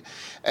need.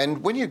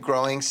 And when you're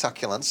growing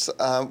succulents,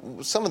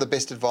 some of the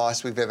best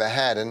advice we've ever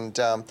had, and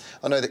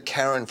I know that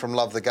Karen from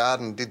Love the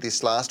Garden did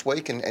this last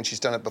week and she's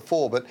done it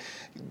before, but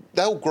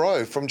they'll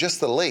grow from just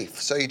the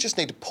leaf. So you just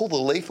need to pull the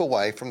leaf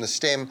away from the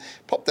stem,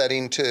 pop that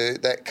into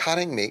that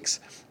cutting mix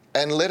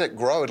and let it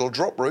grow. It'll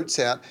drop roots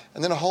out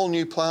and then a whole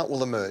new plant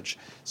will emerge.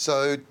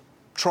 So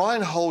try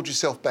and hold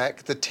yourself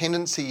back. The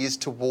tendency is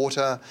to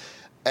water.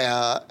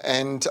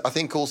 And I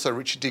think also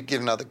Richard did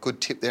give another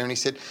good tip there and he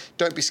said,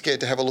 don't be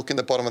scared to have a look in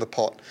the bottom of the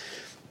pot.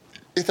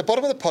 If the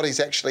bottom of the pot is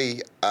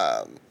actually,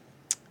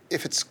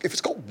 if it's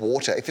got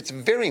water, if it's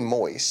very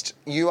moist,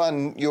 you're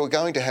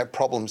going to have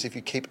problems if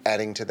you keep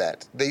adding to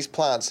that. These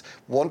plants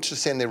want to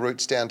send their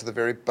roots down to the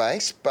very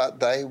base, but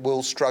they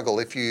will struggle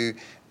if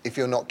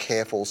you're not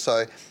careful.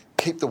 So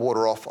keep the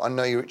water off. I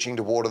know you're itching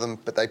to water them,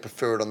 but they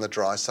prefer it on the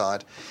dry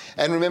side.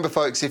 And remember,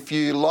 folks, if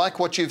you like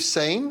what you've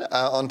seen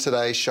on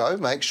today's show,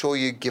 make sure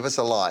you give us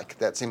a like.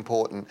 That's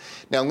important.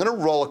 Now, I'm going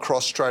to roll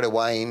across straight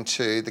away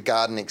into the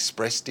Garden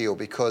Express deal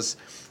because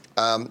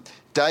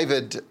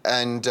David,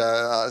 and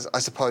I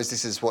suppose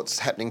this is what's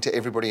happening to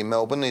everybody in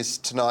Melbourne, is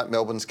tonight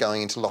Melbourne's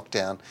going into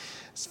lockdown.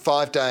 It's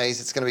 5 days.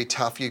 It's going to be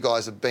tough. You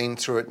guys have been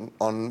through it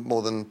on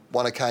more than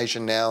one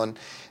occasion now, and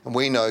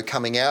we know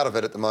coming out of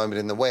it at the moment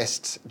in the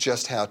West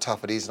just how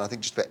tough it is, and I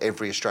think just about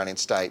every Australian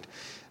state.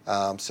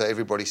 So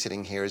everybody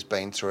sitting here has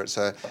been through it.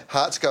 So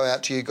hearts go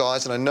out to you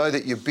guys, and I know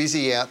that you're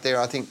busy out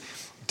there. I think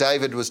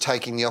David was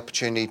taking the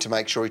opportunity to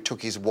make sure he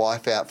took his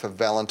wife out for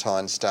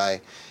Valentine's Day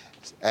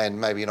and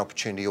maybe an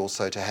opportunity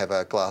also to have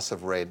a glass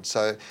of red.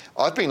 So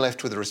I've been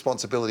left with the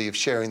responsibility of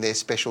sharing their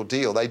special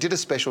deal. They did a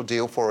special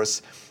deal for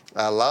us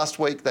last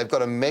week. They've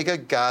got a Mega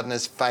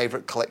Gardener's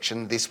Favourite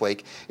collection this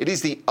week. It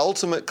is the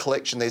ultimate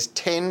collection. There's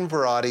 10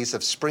 varieties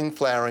of spring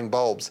flowering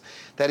bulbs.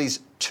 That is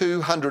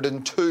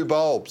 202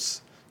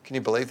 bulbs. Can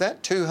you believe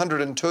that?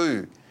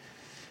 202.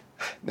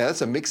 Now,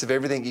 that's a mix of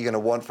everything you're going to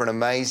want for an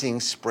amazing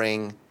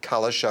spring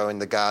colour show in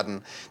the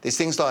garden. There's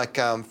things like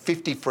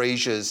 50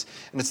 freesias,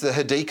 and it's the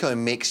Hideko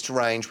mixed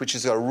range, which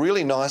is a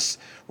really nice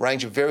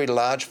range of very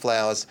large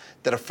flowers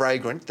that are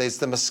fragrant. There's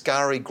the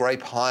Mascari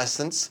grape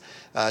hyacinths,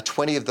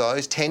 20 of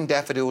those, 10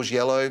 daffodils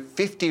yellow,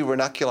 50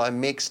 ranunculi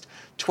mixed,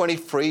 20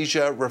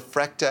 freesia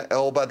refractor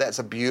alba, that's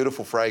a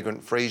beautiful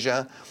fragrant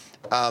freesia.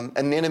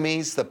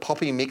 Anemones, the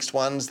poppy mixed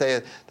ones,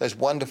 they're those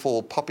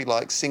wonderful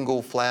poppy-like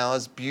single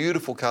flowers,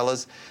 beautiful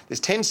colours. There's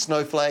 10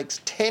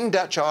 snowflakes, 10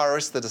 Dutch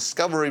iris, the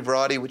Discovery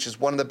variety, which is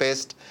one of the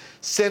best,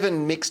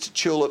 7 mixed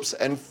tulips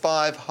and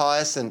 5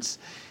 hyacinths.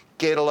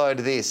 Get a load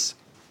of this.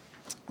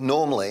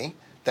 Normally,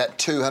 that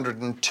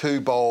 202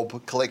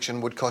 bulb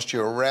collection would cost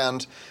you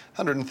around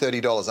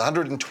 $130,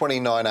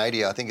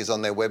 $129.80 I think is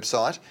on their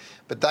website,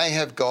 but they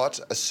have got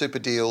a super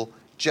deal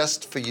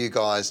just for you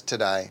guys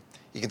today.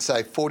 You can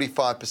save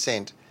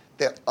 45%.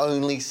 They're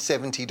only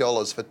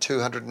 $70 for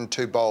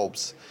 202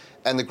 bulbs.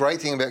 And the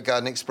great thing about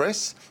Garden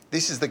Express,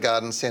 this is the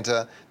garden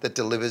centre that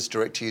delivers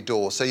direct to your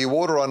door. So you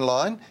order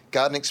online,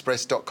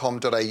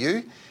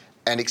 gardenexpress.com.au,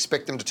 and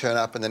expect them to turn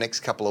up in the next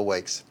couple of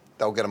weeks.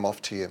 They'll get them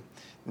off to you.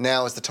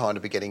 Now is the time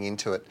to be getting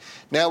into it.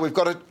 Now we've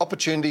got an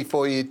opportunity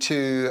for you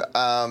to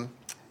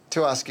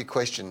ask you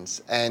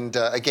questions. And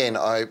again,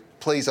 I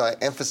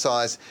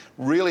emphasise,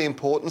 really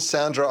important.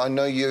 Sandra, I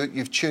know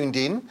you've tuned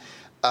in.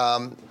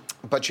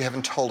 But you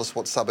haven't told us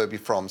what suburb you're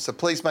from. So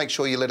please make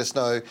sure you let us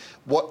know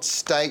what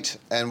state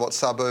and what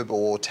suburb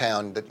or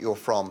town that you're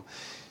from.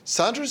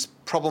 Sandra's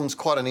problem's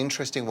quite an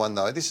interesting one,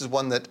 though. This is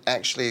one that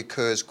actually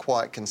occurs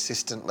quite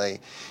consistently.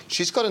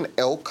 She's got an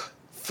elk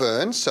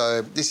fern.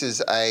 So this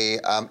is a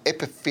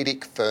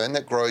epiphytic fern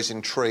that grows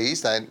in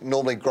trees. They're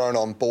normally grown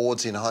on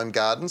boards in home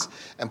gardens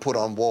and put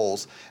on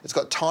walls. It's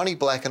got tiny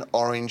black and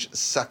orange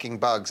sucking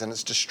bugs, and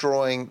it's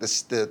destroying the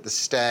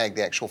stag,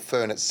 the actual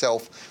fern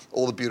itself,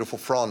 all the beautiful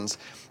fronds.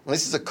 And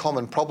this is a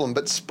common problem,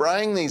 but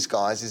spraying these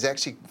guys is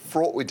actually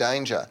fraught with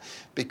danger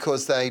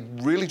because they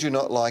really do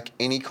not like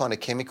any kind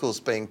of chemicals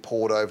being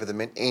poured over them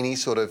at any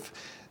sort of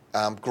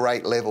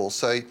great level.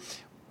 So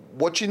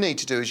what you need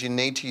to do is you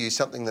need to use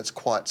something that's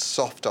quite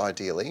soft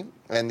ideally,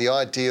 and the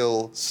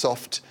ideal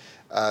soft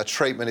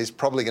treatment is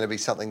probably going to be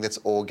something that's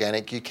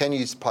organic. You can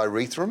use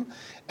pyrethrum,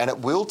 and it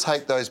will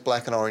take those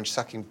black and orange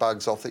sucking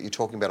bugs off that you're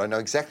talking about. I know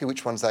exactly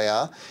which ones they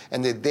are,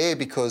 and they're there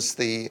because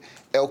the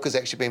elk has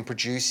actually been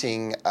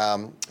producing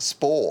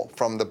spore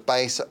from the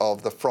base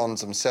of the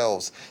fronds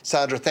themselves.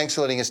 Sandra, thanks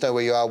for letting us know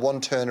where you are.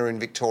 Juan Turner in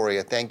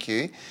Victoria, thank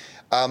you.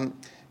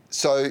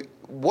 So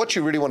what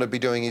you really want to be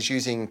doing is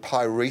using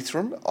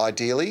pyrethrum,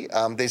 ideally.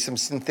 There's some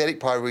synthetic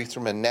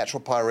pyrethrum and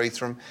natural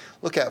pyrethrum.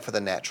 Look out for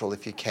the natural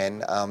if you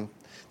can.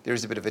 There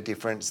is a bit of a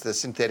difference. The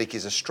synthetic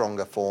is a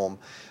stronger form.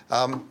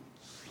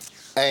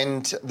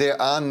 And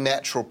there are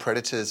natural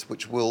predators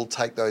which will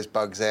take those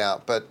bugs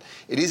out, but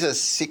it is a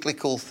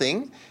cyclical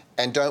thing.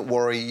 And don't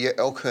worry, your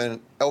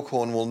elkhorn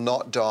will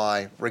not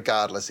die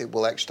regardless. It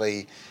will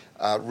actually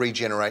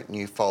regenerate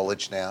new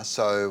foliage now.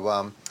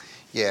 So,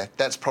 yeah,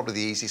 that's probably the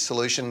easy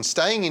solution.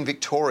 Staying in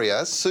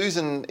Victoria,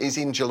 Susan is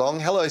in Geelong.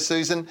 Hello,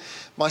 Susan.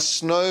 My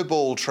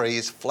snowball tree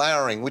is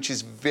flowering, which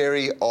is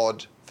very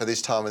odd for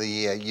this time of the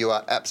year. You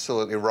are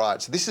absolutely right.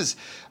 So this is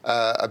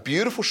a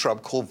beautiful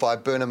shrub called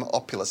Viburnum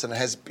opulus, and it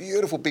has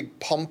beautiful big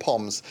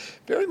pom-poms,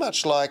 very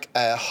much like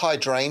a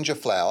hydrangea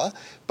flower,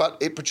 but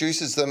it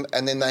produces them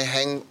and then they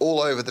hang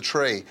all over the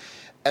tree.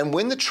 And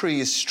when the tree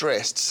is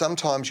stressed,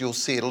 sometimes you'll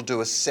see it'll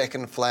do a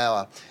second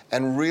flower.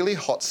 And really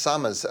hot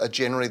summers are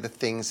generally the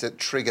things that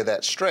trigger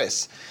that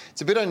stress.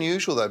 It's a bit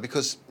unusual though,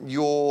 because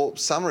your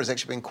summer has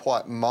actually been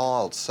quite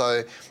mild.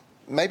 So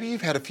maybe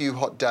you've had a few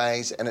hot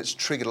days and it's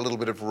triggered a little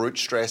bit of root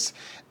stress,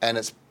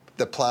 and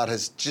the plant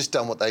has just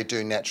done what they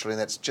do naturally, and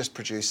that's just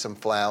produced some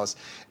flowers.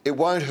 It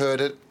won't hurt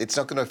it. It's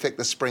not going to affect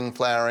the spring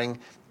flowering.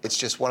 It's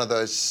just one of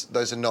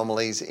those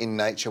anomalies in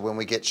nature when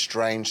we get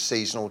strange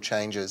seasonal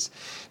changes.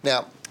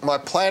 Now, my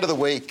plant of the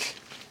week,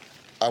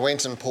 I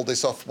went and pulled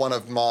this off one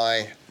of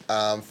my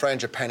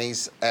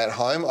frangipanis at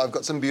home. I've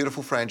got some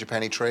beautiful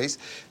frangipani trees.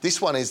 This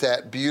one is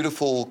that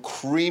beautiful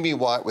creamy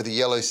white with a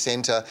yellow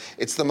centre.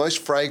 It's the most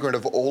fragrant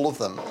of all of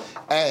them.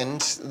 And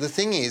the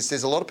thing is,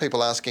 there's a lot of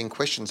people asking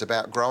questions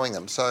about growing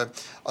them. So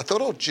I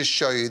thought I'll just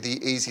show you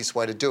the easiest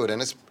way to do it.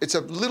 And it's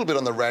a little bit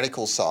on the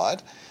radical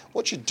side.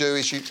 What you do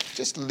is you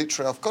just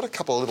literally, I've got a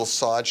couple of little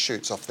side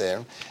shoots off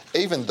there,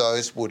 even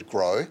those would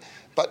grow,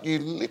 but you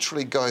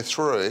literally go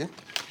through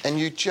and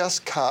you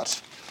just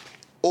cut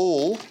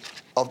all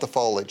of the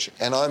foliage.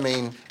 And I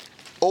mean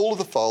all of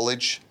the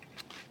foliage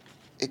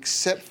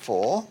except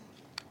for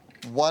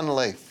one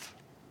leaf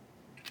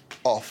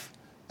off.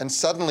 And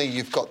suddenly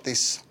you've got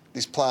this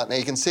plant. Now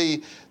you can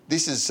see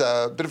this is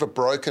a bit of a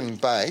broken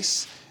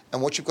base,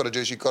 and what you've got to do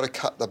is you've got to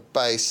cut the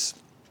base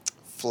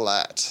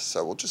flat.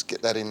 So we'll just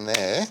get that in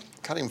there,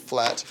 cut him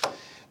flat.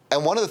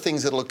 And one of the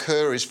things that'll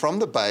occur is from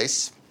the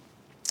base,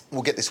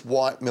 we'll get this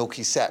white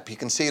milky sap. You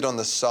can see it on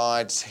the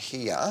sides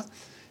here,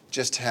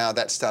 just how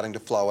that's starting to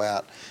flow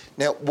out.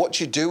 Now, what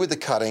you do with the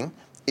cutting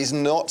is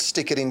not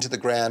stick it into the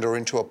ground or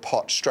into a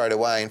pot straight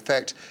away. In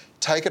fact,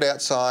 take it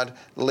outside,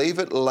 leave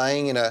it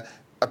laying in a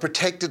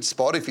protected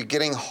spot. If you're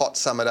getting hot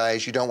summer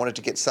days, you don't want it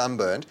to get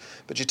sunburned,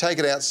 but you take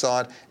it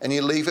outside and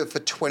you leave it for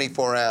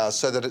 24 hours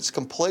so that it's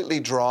completely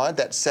dried,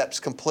 that sap's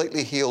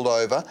completely healed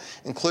over,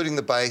 including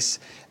the base,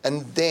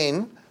 and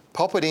then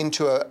pop it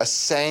into a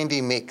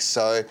sandy mix.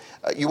 So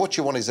what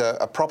you want is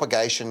a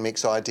propagation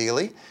mix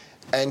ideally,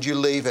 and you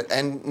leave it.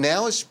 And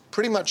now is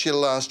pretty much your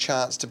last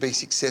chance to be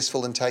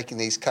successful in taking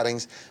these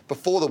cuttings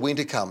before the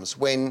winter comes,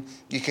 when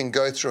you can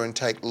go through and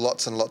take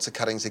lots and lots of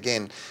cuttings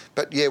again.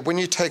 But yeah, when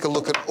you take a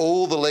look at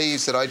all the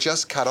leaves that I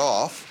just cut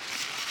off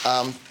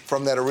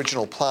from that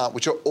original plant,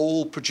 which are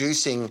all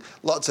producing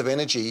lots of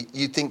energy,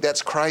 you'd think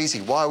that's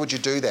crazy. Why would you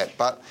do that?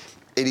 But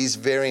it is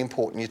very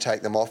important you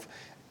take them off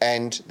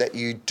and that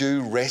you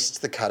do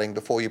rest the cutting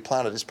before you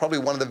plant it. It's probably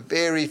one of the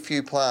very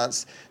few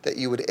plants that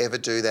you would ever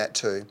do that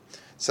to.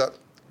 So,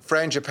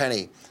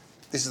 Frangipani,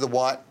 this is the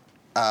white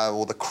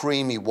or the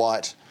creamy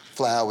white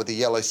flower with the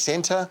yellow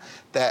centre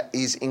that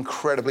is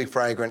incredibly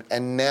fragrant.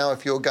 And now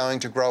if you're going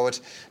to grow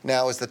it,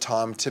 now is the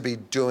time to be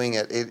doing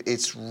it.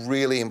 It's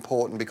really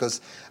important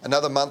because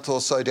another month or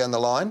so down the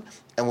line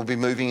and we'll be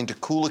moving into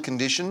cooler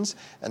conditions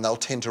and they'll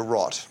tend to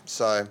rot.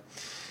 So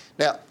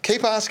now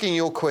keep asking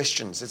your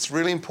questions. It's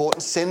really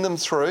important. Send them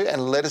through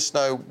and let us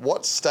know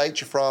what state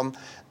you're from,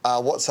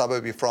 what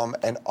suburb you're from,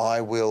 and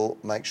I will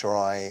make sure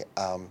I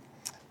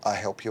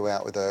help you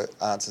out with the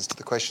answers to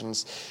the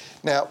questions.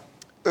 Now,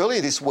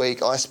 earlier this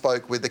week, I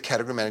spoke with the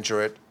category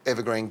manager at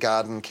Evergreen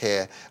Garden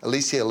Care,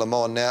 Alicia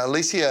Lemon. Now,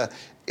 Alicia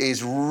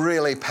is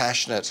really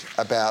passionate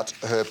about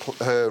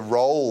her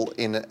role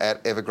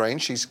at Evergreen.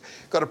 She's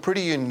got a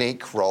pretty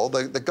unique role.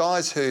 The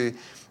guys who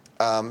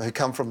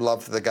come from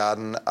Love for the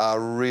Garden are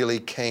really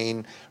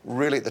keen,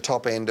 really at the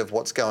top end of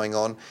what's going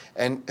on.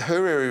 And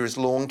her area is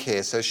lawn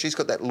care, so she's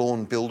got that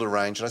lawn builder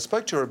range. And I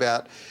spoke to her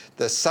about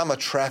the summer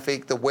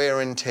traffic, the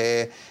wear and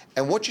tear,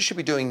 and what you should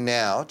be doing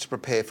now to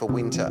prepare for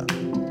winter.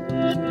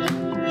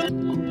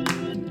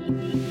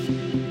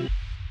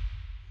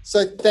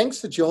 So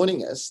thanks for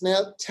joining us.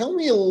 Now, tell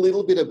me a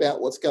little bit about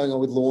what's going on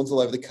with lawns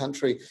all over the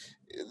country.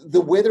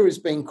 The weather has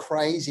been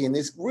crazy and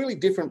there's really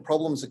different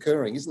problems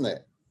occurring, isn't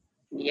there?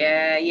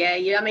 Yeah.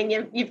 I mean,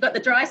 you've got the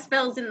dry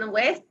spells in the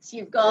west.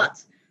 You've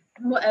got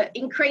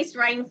increased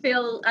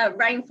rainfall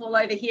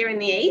over here in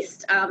the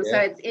east.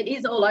 So it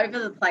is all over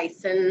the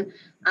place. And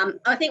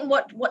I think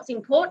what's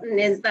important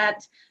is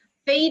that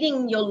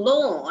feeding your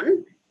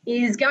lawn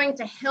is going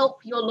to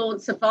help your lawn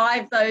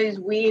survive those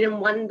weird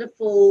and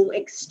wonderful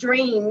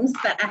extremes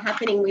that are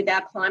happening with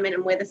our climate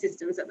and weather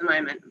systems at the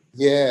moment.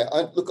 Yeah,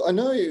 I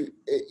know,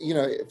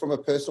 from a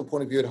personal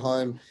point of view at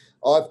home,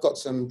 I've got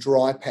some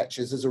dry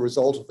patches as a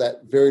result of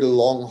that very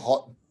long,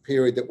 hot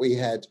period that we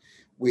had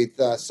with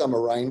no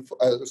summer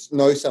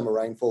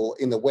rainfall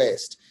in the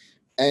west.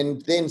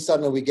 And then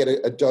suddenly we get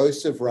a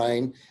dose of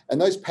rain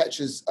and those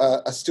patches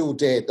are still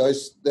dead.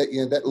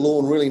 That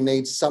lawn really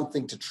needs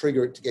something to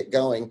trigger it to get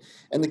going.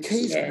 And the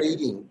key is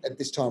feeding at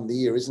this time of the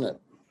year, isn't it?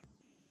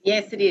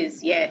 Yes, it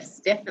is. Yes,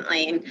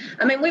 definitely. And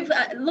I mean, we've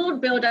Lawn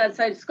Builder,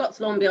 so Scott's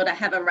Lawn Builder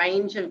have a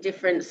range of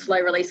different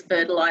slow release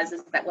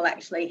fertilisers that will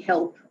actually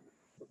help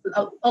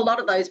a lot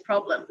of those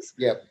problems.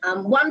 Yep.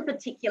 One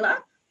particular,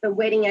 the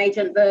wetting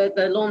agent,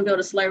 the Lawn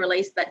Builder slow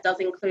release that does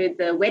include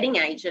the wetting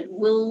agent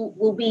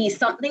will be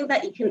something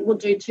that will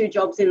do two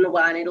jobs in the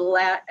one. It'll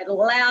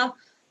allow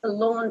the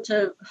lawn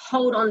to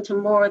hold on to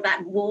more of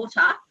that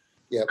water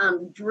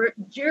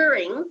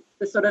during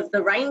the sort of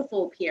the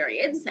rainfall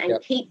periods and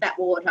keep that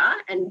water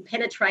and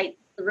penetrate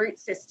the root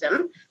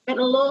system, but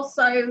it'll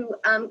also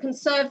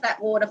conserve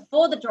that water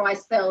for the dry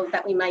spells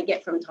that we may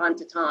get from time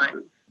to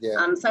time.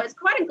 Yeah. So it's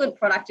quite a good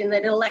product in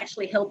that it'll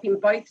actually help in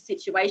both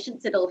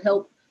situations. It'll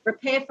help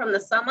repair from the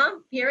summer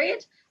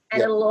period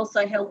and it'll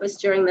also help us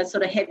during the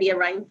sort of heavier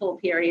rainfall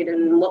period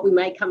and what we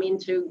may come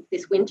into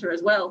this winter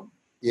as well.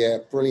 Yeah,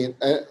 brilliant.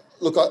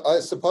 Look, I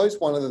suppose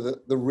one of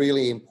the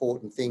really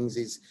important things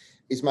is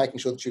making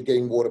sure that you're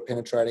getting water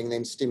penetrating and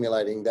then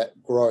stimulating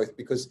that growth,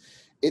 because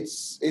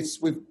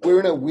we're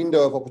in a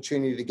window of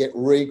opportunity to get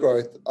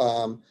regrowth,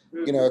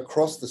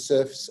 across the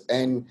surface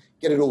and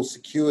get it all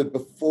secured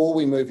before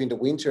we move into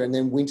winter, and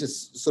then winter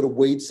sort of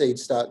weed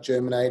seeds start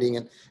germinating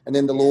and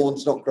then the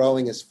lawn's not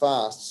growing as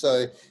fast.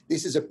 So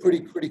this is a pretty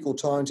critical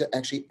time to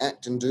actually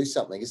act and do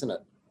something, isn't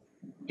it?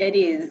 It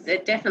is.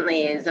 It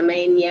definitely is. I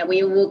mean,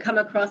 we will come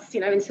across,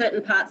 in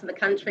certain parts of the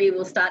country,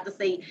 we'll start to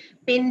see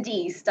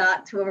bendies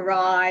start to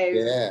arrive,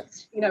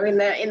 in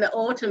the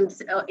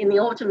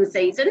autumn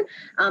season.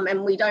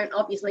 And we don't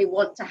obviously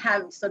want to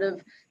have sort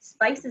of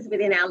spaces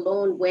within our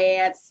lawn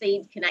where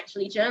seeds can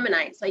actually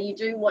germinate. So you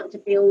do want to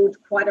build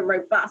quite a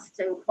robust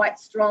and quite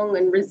strong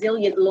and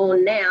resilient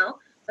lawn now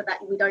so that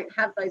we don't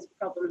have those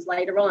problems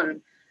later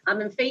on.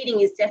 And feeding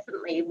is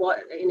definitely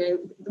the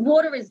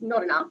water is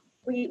not enough.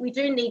 We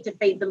do need to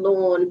feed the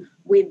lawn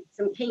with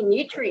some key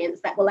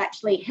nutrients that will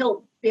actually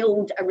help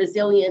build a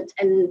resilient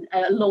and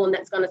a lawn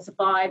that's going to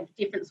survive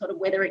different sort of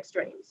weather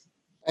extremes.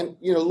 And,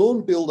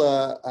 Lawn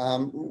Builder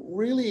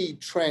really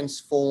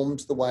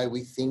transformed the way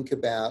we think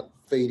about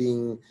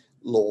feeding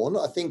lawn.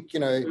 I think,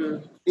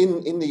 in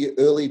the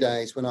early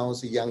days when I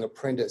was a young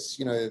apprentice,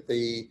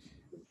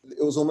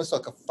 it was almost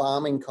like a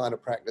farming kind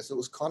of practice. It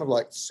was kind of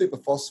like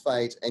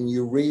superphosphate and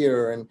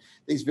urea and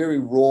these very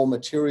raw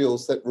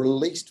materials that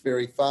released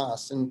very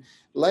fast. And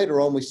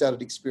later on, we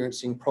started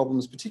experiencing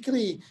problems,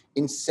 particularly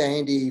in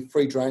sandy,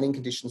 free draining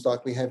conditions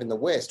like we have in the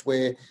West,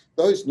 where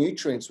those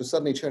nutrients were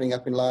suddenly turning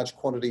up in large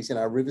quantities in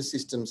our river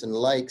systems and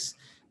lakes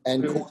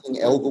and causing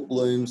algal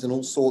blooms and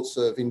all sorts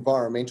of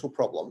environmental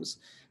problems.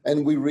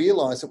 And we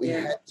realised that we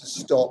had to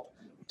stop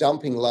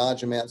dumping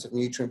large amounts of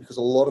nutrient because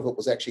a lot of it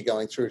was actually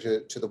going through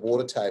to the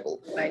water table.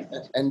 Right.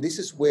 And this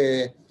is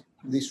where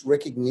this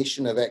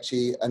recognition of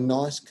actually a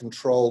nice,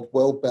 controlled,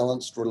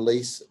 well-balanced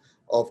release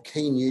of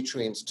key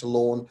nutrients to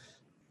lawn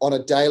on a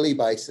daily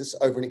basis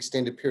over an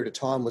extended period of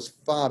time was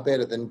far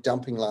better than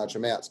dumping large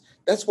amounts.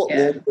 That's what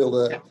Lawn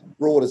Builder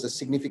brought as a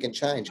significant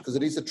change, because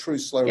it is a true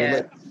slow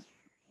release.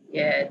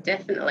 Yeah,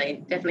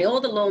 definitely. All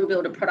the Lawn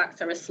Builder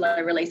products are a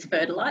slow release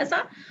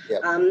fertiliser.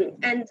 Yep.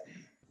 And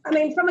I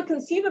mean, from a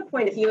consumer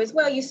point of view as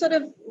well,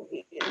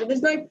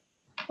 there's no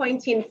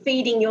point in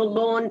feeding your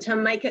lawn to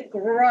make it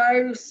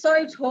grow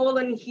so tall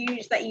and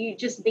huge that you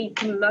just need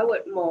to mow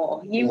it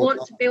more. You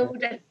want to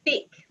build a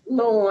thick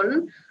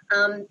lawn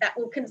that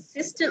will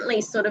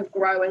consistently sort of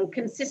grow and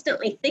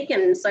consistently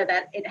thicken so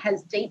that it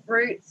has deep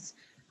roots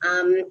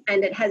and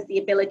it has the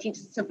ability to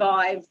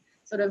survive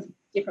sort of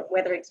different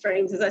weather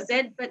extremes, as I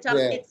said. But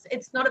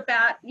it's not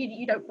about,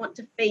 you don't want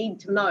to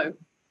feed to mow.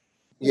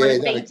 You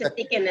want to feed to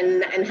thicken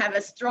and have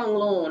a strong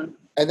lawn.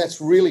 And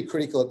that's really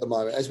critical at the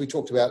moment. As we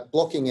talked about,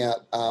 blocking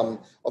out,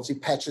 obviously,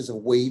 patches of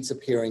weeds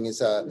appearing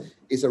is a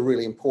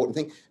really important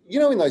thing.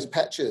 In those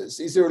patches,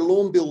 is there a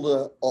Lawn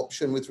Builder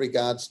option with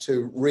regards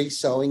to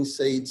re-sowing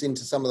seeds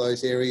into some of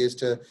those areas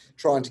to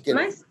try and to get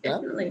most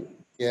definitely.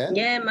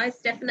 Yeah,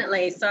 most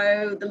definitely.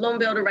 So the Lawn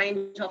Builder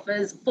range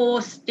offers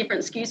 4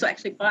 different SKUs, so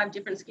actually 5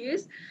 different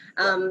SKUs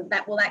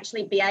that will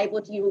actually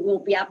you will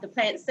be able to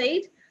plant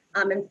seed.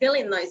 And fill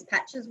in those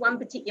patches. One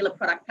particular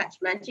product, Patch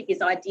Magic,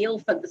 is ideal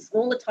for the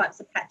smaller types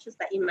of patches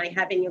that you may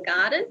have in your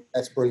garden.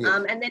 That's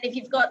brilliant. And then if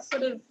you've got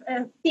sort of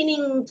a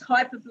thinning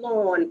type of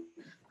lawn,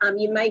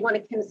 you may want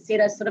to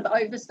consider sort of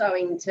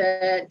oversowing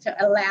to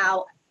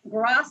allow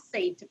grass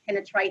seed to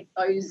penetrate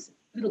those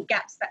little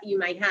gaps that you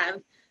may have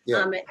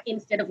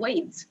instead of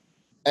weeds.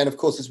 And, of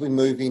course, as we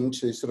move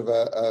into sort of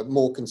a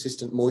more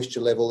consistent moisture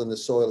level in the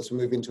soil, as we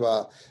move into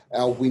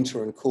our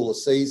winter and cooler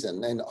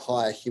season and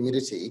higher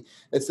humidity,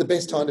 it's the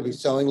best time to be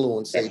sowing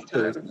lawn seed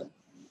too, isn't it?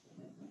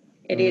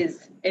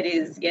 It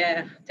is,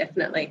 yeah,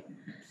 definitely.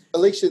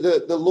 Alicia,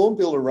 the Lawn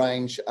Builder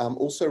range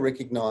also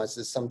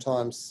recognises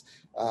sometimes,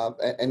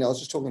 and I was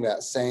just talking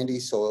about sandy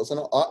soils, and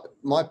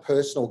my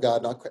personal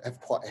garden, I have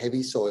quite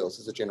heavy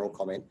soils as a general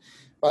comment,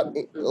 but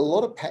a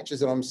lot of patches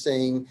that I'm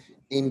seeing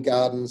in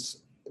gardens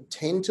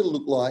tend to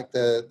look like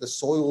the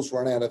soils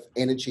run out of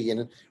energy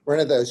and run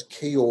out of those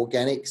key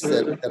organics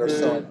that are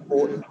so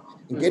important.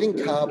 And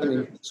getting carbon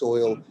in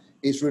soil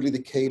is really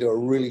the key to a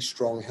really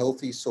strong,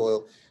 healthy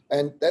soil.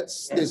 And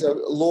there's a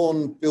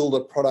Lawn Builder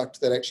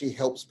product that actually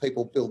helps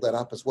people build that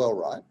up as well,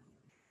 right?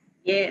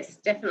 Yes,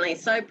 definitely.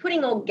 So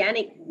putting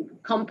organic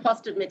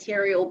composted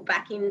material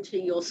back into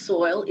your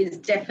soil is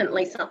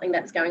definitely something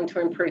that's going to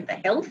improve the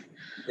health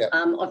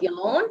of your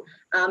lawn.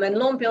 And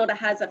Lawn Builder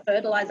has a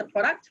fertiliser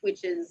product,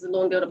 which is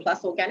Lawn Builder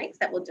Plus Organics,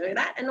 that will do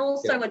that, and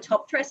also a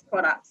top dress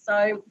product.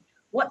 So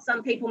what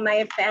some people may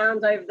have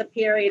found over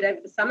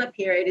the summer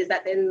period, is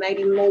that there may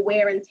be more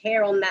wear and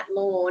tear on that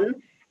lawn.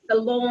 The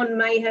lawn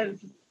may have,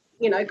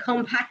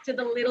 compacted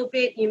a little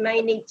bit. You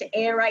may need to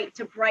aerate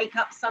to break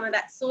up some of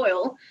that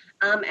soil.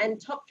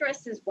 And top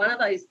dress is one of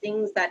those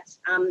things that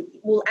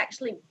will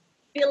actually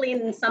fill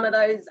in some of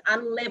those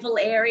unlevel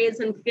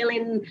areas and fill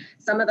in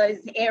some of those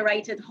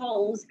aerated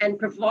holes and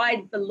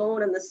provide the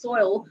lawn and the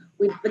soil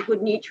with the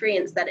good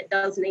nutrients that it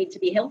does need to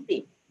be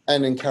healthy.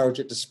 And encourage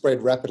it to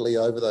spread rapidly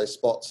over those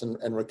spots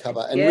and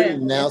recover. And really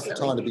now's the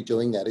time to be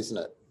doing that, isn't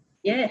it?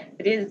 Yeah,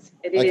 it is.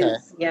 It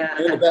is. Yeah.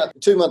 In about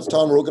 2 months'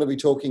 time, we're all going to be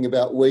talking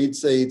about weed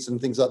seeds and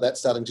things like that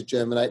starting to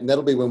germinate, and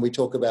that'll be when we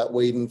talk about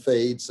weed and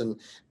feeds and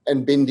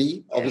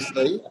Bindi,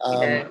 obviously.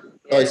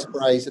 Those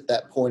sprays at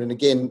that point, and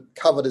again,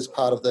 covered as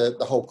part of the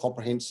whole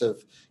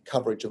comprehensive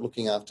coverage of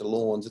looking after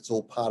lawns. It's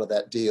all part of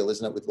that deal,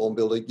 isn't it, with Lawn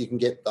Builder? You can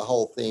get the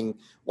whole thing,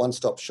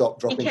 one-stop shop,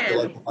 drop into the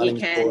local Bunnings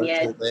store,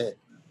 it's all there.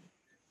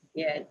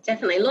 Yeah,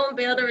 definitely. Lawn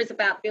Builder is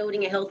about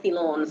building a healthy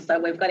lawn. So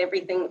we've got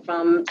everything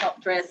from top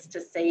dress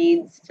to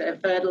seeds to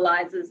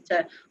fertilisers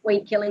to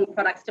weed killing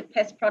products to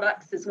pest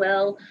products as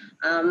well.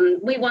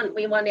 We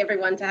want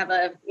everyone to have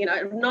a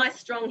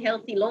nice, strong,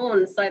 healthy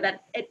lawn so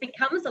that it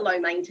becomes a low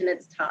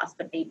maintenance task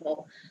for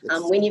people.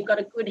 Yes. When you've got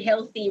a good,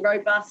 healthy,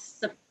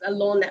 robust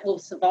lawn that will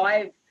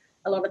survive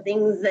a lot of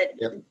things, that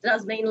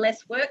does mean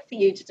less work for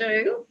you to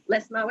do,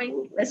 less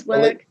mowing, less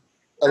work.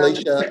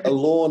 Alicia, a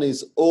lawn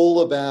is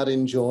all about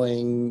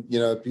enjoying,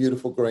 a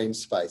beautiful green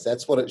space.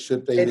 That's what it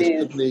should be.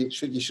 You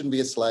shouldn't be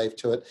a slave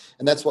to it.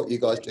 And that's what you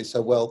guys do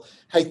so well.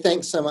 Hey,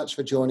 thanks so much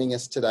for joining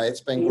us today. It's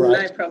been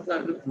great. No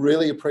problem.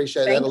 Really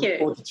appreciate that. I look you.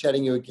 forward to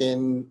chatting you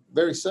again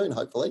very soon,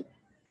 hopefully.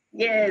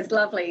 Yes,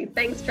 lovely.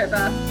 Thanks,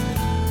 Trevor.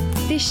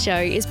 This show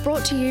is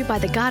brought to you by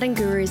the Garden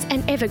Gurus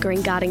and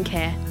Evergreen Garden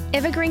Care.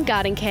 Evergreen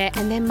Garden Care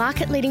and their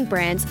market-leading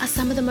brands are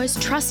some of the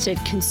most trusted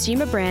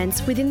consumer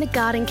brands within the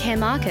garden care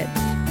market.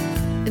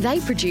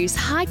 They produce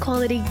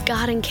high-quality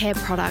garden care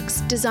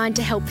products designed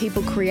to help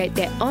people create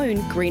their own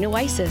green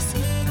oasis.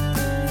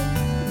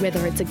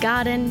 Whether it's a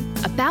garden,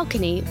 a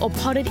balcony, or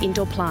potted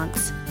indoor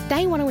plants,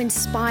 they want to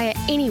inspire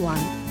anyone,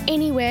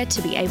 anywhere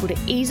to be able to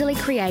easily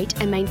create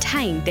and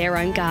maintain their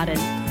own garden.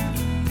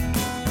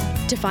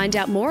 To find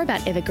out more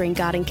about Evergreen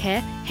Garden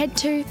Care, head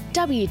to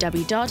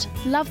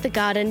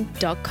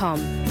www.lovethegarden.com.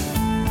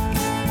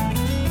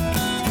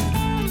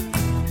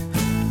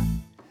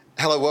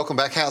 Hello, welcome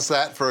back. How's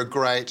that for a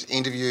great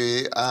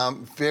interview?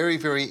 Very,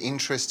 very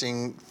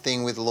interesting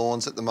thing with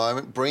lawns at the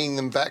moment, bringing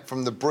them back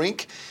from the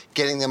brink,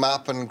 getting them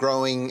up and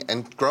growing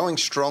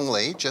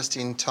strongly just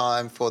in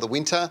time for the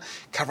winter,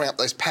 covering up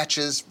those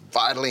patches,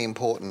 vitally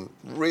important,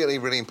 really,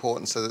 really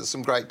important. So there's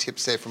some great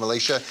tips there from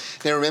Alicia.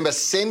 Now remember,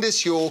 send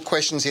us your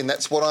questions in.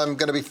 That's what I'm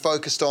going to be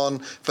focused on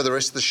for the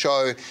rest of the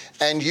show.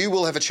 And you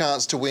will have a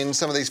chance to win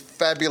some of these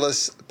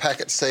fabulous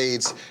packet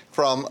seeds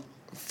from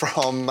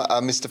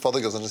Mr.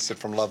 Fothergills. I just said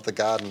from Love the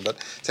Garden, but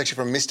it's actually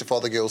from Mr.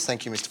 Fothergills.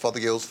 Thank you, Mr.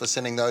 Fothergills, for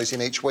sending those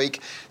in each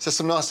week. So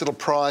some nice little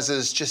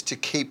prizes just to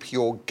keep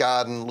your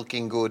garden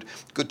looking good.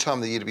 Good time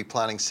of the year to be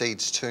planting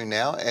seeds too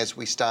now as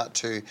we start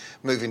to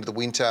move into the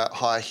winter,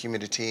 higher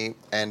humidity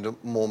and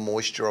more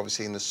moisture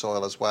obviously in the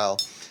soil as well.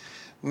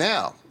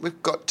 Now,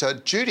 we've got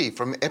Judy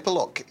from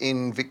Epiloc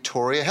in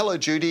Victoria. Hello,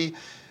 Judy.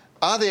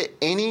 Are there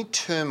any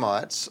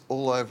termites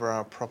all over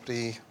our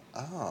property?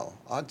 Oh,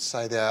 I'd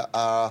say there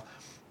are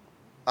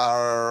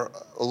a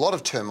lot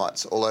of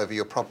termites all over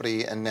your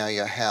property and now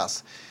your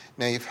house.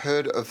 Now, you've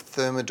heard of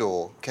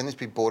Thermador. Can this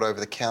be bought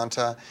over the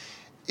counter?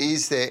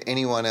 Is there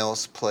anyone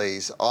else,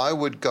 please? I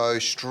would go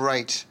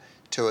straight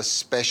to a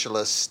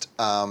specialist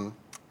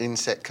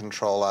insect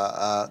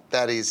controller.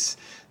 Those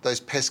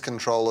pest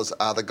controllers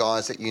are the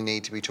guys that you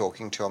need to be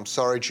talking to. I'm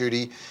sorry,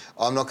 Judy.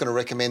 I'm not going to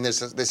recommend.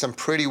 There's some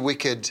pretty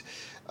wicked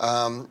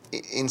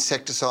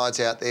insecticides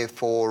out there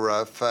for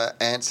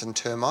ants and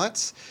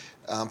termites.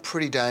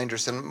 Pretty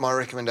dangerous, and my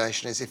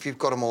recommendation is if you've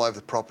got them all over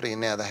the property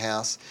and now the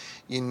house,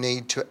 you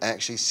need to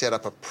actually set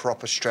up a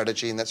proper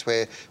strategy, and that's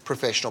where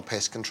professional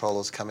pest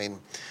controllers come in.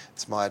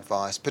 That's my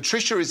advice.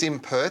 Patricia is in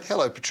Perth.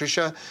 Hello,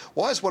 Patricia.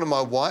 Why is one of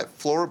my white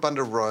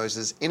Floribunda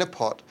roses in a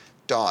pot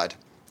died?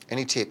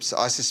 Any tips?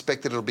 I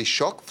suspect that it'll be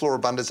shock.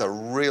 Floribundas are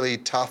really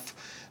tough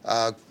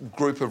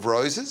group of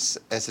roses,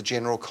 as a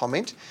general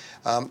comment.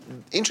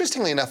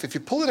 Interestingly enough, if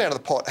you pull it out of the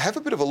pot, have a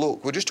bit of a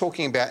look. We're just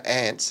talking about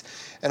ants,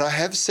 and I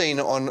have seen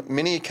on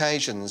many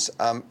occasions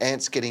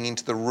ants getting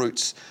into the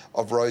roots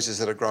of roses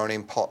that are grown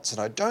in pots, and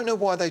I don't know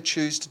why they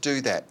choose to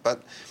do that,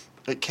 but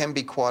it can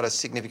be quite a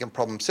significant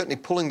problem. Certainly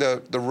pulling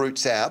the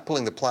roots out,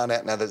 pulling the plant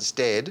out now that it's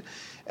dead,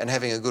 and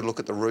having a good look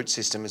at the root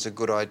system is a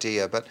good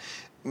idea. But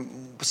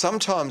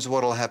sometimes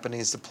what will happen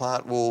is the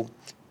plant will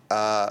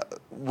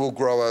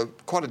grow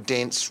quite a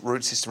dense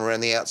root system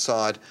around the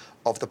outside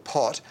of the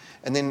pot,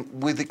 and then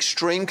with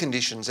extreme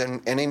conditions,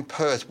 and in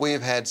Perth we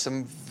have had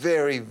some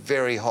very,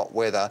 very hot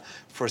weather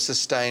for a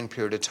sustained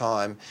period of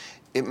time.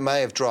 It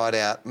may have dried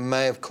out,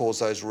 may have caused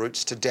those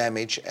roots to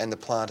damage, and the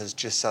plant has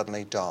just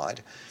suddenly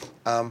died.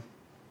 Not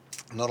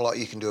a lot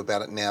you can do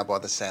about it now by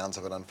the sounds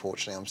of it,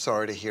 unfortunately. I'm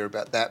sorry to hear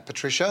about that,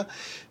 Patricia.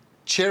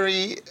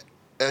 Sherry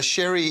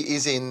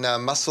is in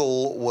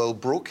Muswell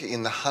Brook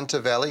in the Hunter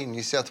Valley in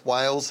New South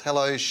Wales.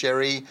 Hello,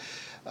 Sherry.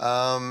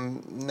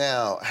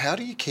 Now, how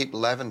do you keep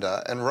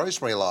lavender and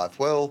rosemary alive?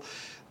 Well,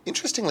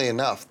 interestingly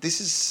enough, this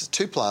is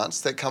two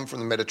plants that come from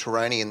the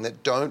Mediterranean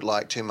that don't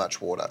like too much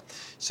water.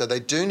 So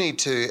they do need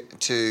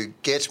to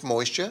get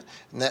moisture,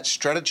 and that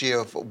strategy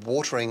of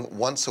watering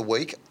once a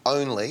week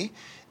only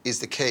is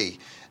the key.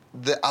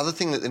 The other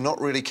thing that they're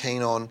not really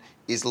keen on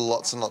is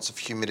lots and lots of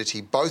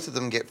humidity. Both of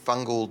them get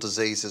fungal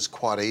diseases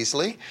quite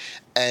easily.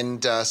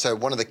 And so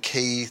one of the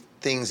key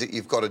things that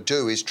you've got to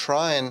do is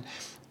try and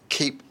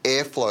keep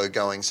airflow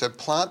going. So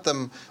plant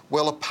them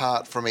well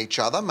apart from each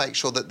other, make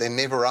sure that they're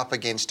never up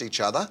against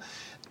each other,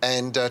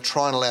 and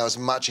try and allow as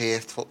much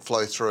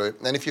airflow through.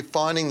 And if you're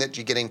finding that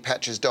you're getting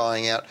patches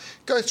dying out,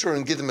 go through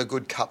and give them a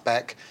good cut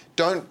back.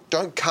 Don't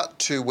cut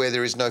to where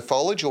there is no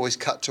foliage, always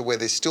cut to where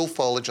there's still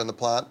foliage on the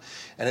plant,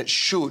 and it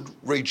should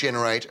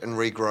regenerate and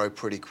regrow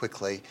pretty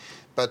quickly.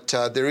 But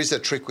there is a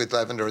trick with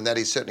lavender, and that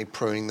is certainly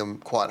pruning them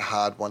quite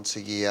hard once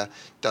a year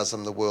does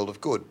them the world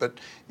of good. But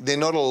they're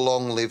not a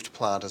long-lived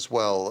plant as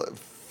well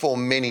for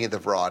many of the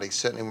varieties.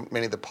 Certainly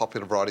many of the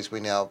popular varieties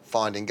we now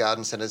find in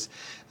garden centres,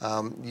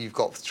 you've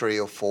got 3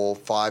 or 4,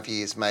 5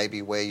 years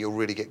maybe where you'll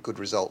really get good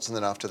results, and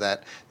then after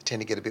that they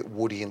tend to get a bit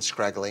woody and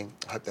scraggly.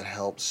 I hope that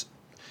helps.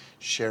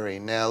 Sherry.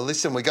 Now,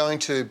 listen, we're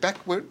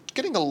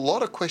getting a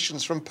lot of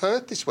questions from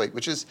Perth this week,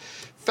 which is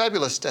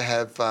fabulous to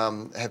have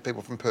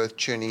people from Perth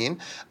tuning in.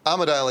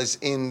 Armidale is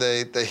in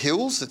the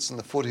hills. It's in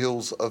the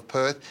foothills of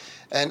Perth.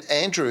 And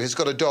Andrew has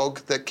got a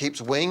dog that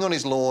keeps weeing on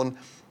his lawn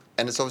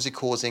and it's obviously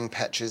causing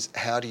patches.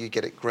 How do you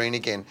get it green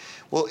again?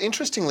 Well,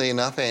 interestingly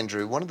enough,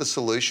 Andrew, one of the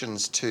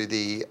solutions to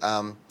the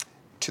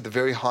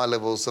very high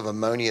levels of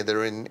ammonia that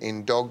are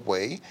in dog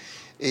wee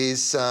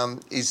is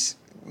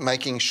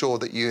making sure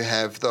that you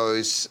have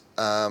those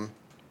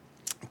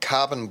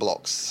carbon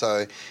blocks.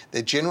 So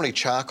they're generally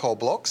charcoal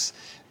blocks,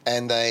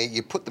 and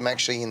you put them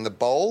actually in the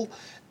bowl,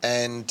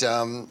 and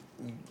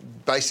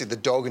basically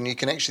the dog, and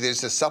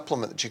there's a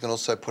supplement that you can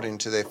also put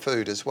into their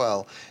food as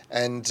well,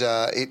 and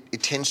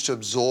it tends to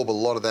absorb a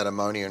lot of that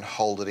ammonia and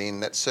hold it in.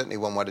 That's certainly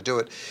one way to do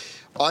it.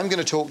 I'm going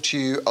to talk to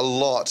you a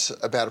lot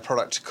about a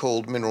product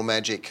called Mineral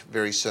Magic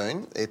very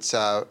soon. It's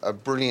a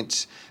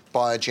brilliant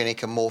biogenic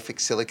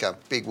amorphic silica.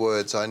 Big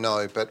words, I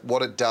know, but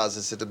what it does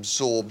is it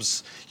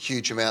absorbs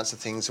huge amounts of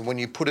things, and when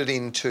you put it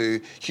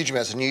into huge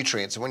amounts of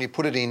nutrients, and when you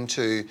put it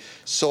into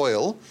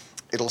soil,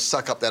 it'll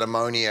suck up that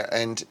ammonia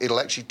and it'll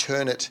actually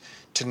turn it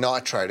to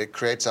nitrate. It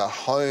creates a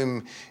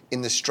home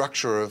in the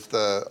structure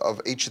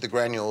of each of the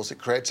granules. It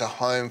creates a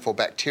home for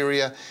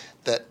bacteria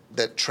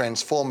that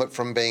transform it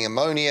from being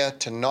ammonia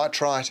to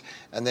nitrite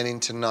and then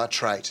into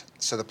nitrate,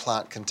 so the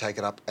plant can take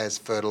it up as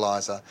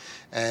fertiliser.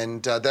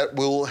 And that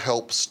will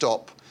help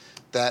stop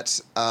that.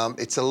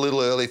 It's a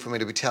little early for me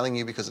to be telling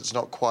you because it's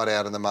not quite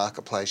out in the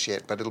marketplace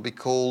yet, but it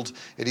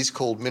is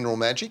called Mineral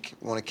Magic.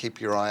 You want to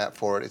keep your eye out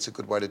for it. It's a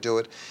good way to do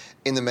it.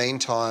 In the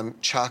meantime,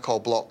 charcoal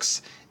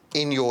blocks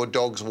in your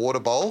dog's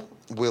water bowl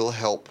will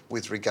help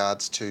with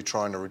regards to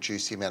trying to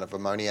reduce the amount of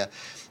ammonia.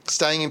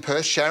 Staying in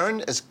Perth,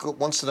 Sharon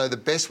wants to know the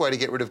best way to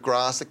get rid of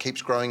grass that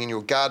keeps growing in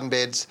your garden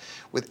beds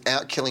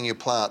without killing your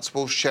plants.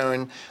 Well,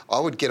 Sharon,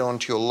 I would get on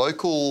to your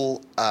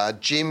local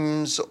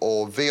gyms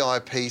or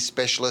VIP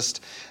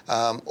specialist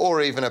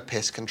or even a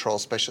pest control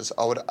specialist.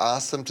 I would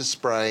ask them to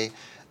spray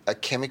a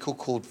chemical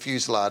called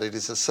Fusilade. It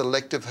is a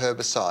selective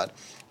herbicide.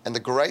 And the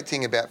great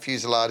thing about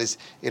Fusilade is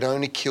it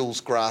only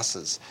kills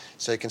grasses.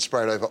 So you can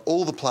spray it over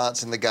all the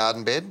plants in the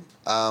garden bed.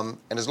 And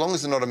as long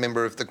as they're not a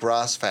member of the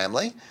grass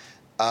family,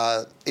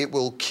 it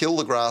will kill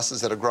the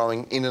grasses that are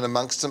growing in and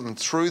amongst them and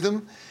through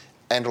them,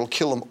 and it'll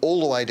kill them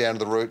all the way down to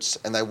the roots,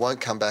 and they won't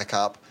come back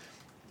up,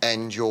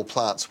 and your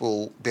plants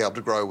will be able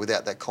to grow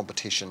without that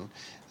competition.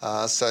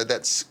 So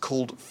that's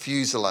called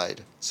Fusilade.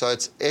 So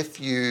it's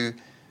Fusilade.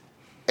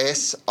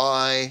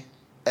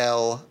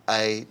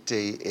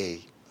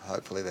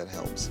 Hopefully that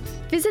helps.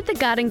 Visit the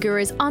Garden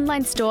Guru's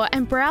online store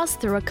and browse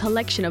through a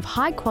collection of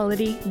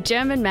high-quality,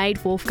 German-made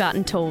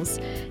Wolfgarten tools.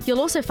 You'll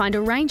also find a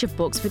range of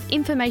books with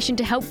information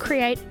to help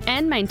create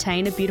and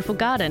maintain a beautiful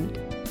garden.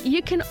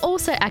 You can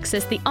also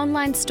access the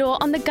online store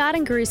on the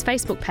Garden Guru's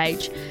Facebook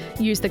page.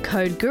 Use the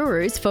code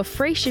GURUS for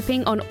free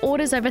shipping on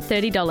orders over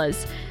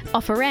 $30.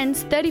 Offer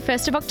ends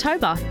 31st of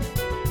October.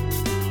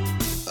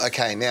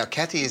 Okay, now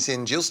Kathy is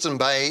in Geilston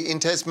Bay in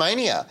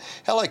Tasmania.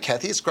 Hello,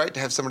 Kathy. It's great to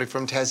have somebody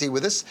from Tassie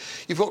with us.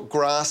 You've got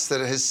grass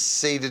that has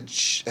seed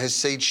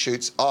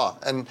shoots.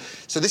 And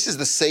so this is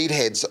the seed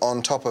heads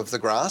on top of the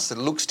grass. It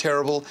looks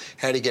terrible.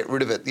 How do you get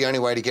rid of it? The only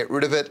way to get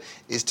rid of it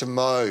is to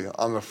mow,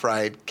 I'm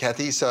afraid,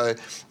 Kathy. So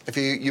if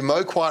you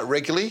mow quite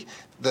regularly,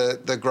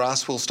 the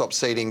grass will stop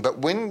seeding. But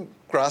when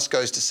grass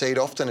goes to seed,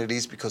 often it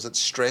is because it's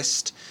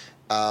stressed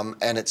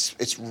and it's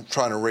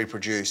trying to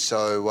reproduce.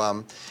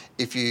 So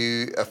if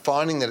you are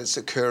finding that it's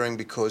occurring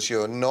because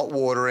you're not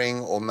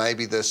watering or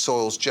maybe the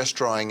soil's just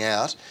drying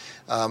out,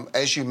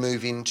 as you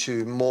move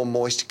into more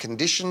moist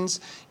conditions,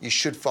 you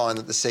should find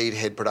that the seed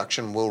head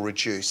production will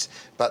reduce.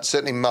 But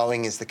certainly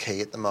mowing is the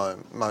key at the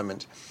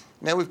moment.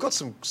 Now we've got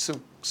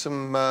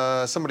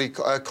somebody,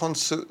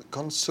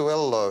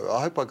 Consuelo.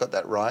 I hope I got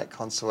that right,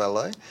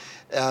 Consuelo.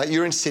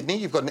 You're in Sydney.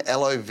 You've got an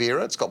aloe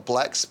vera. It's got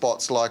black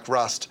spots like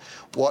rust.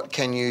 What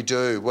can you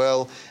do?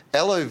 Well,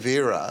 aloe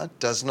vera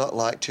does not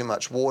like too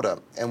much water,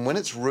 and when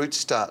its roots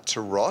start to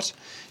rot,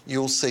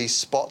 you'll see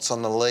spots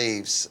on the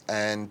leaves,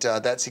 and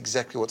that's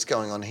exactly what's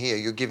going on here.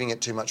 You're giving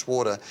it too much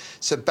water.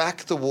 So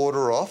back the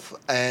water off,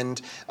 and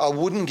I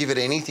wouldn't give it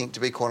anything, to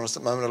be quite honest,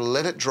 at the moment. I'll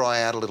let it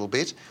dry out a little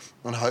bit,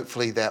 and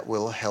hopefully that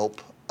will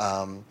help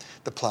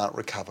the plant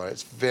recover.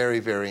 It's very,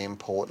 very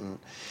important.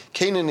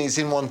 Keenan is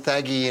in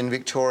Wonthaggi in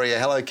Victoria.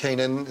 Hello,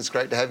 Keenan. It's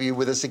great to have you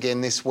with us again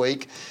this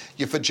week.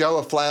 Your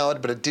feijoa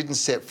flowered, but it didn't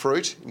set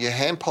fruit. You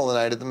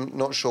hand-pollinated them,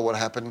 not sure what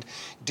happened.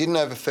 Didn't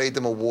overfeed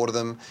them or water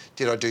them.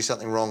 Did I do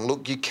something wrong?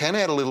 Look, you can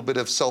add a little bit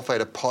of sulphate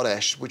of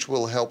potash, which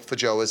will help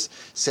feijoas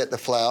set the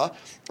flower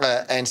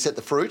and set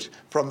the fruit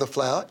from the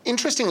flower.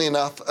 Interestingly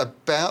enough,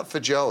 about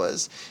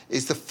feijoas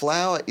is the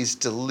flower is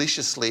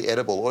deliciously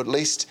edible, or at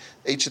least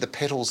each of the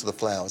petals of the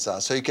flowers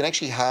are. So you can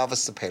actually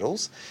harvest the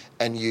petals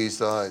and use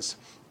those.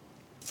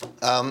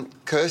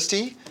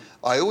 Kirsty,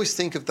 I always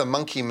think of the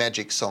Monkey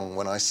Magic song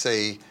when I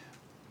see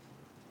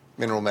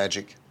Mineral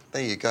Magic.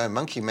 There you go,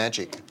 Monkey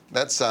Magic.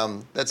 That's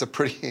a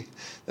pretty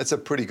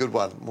good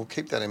one. We'll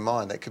keep that in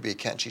mind. That could be a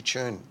catchy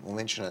tune. We'll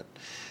mention it.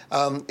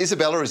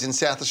 Isabella is in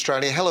South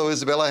Australia. Hello,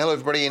 Isabella. Hello,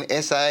 everybody in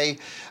SA.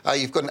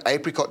 You've got an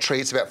apricot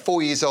tree. It's about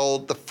 4 years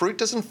old. The fruit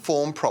doesn't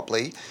form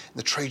properly.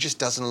 The tree just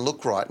doesn't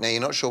look right. Now,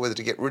 you're not sure whether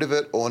to get rid of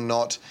it or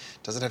not.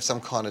 Does it have some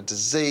kind of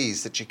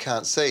disease that you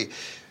can't see?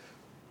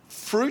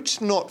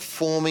 Fruit not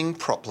forming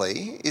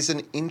properly is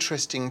an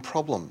interesting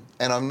problem,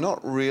 and I'm not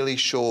really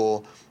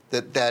sure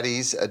that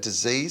is a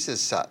disease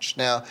as such.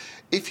 Now,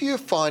 if you're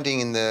finding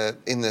in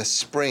the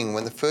spring,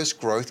 when the first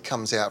growth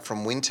comes out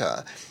from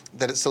winter,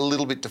 that it's a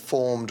little bit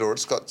deformed or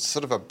it's got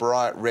sort of a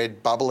bright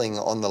red bubbling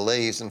on the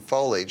leaves and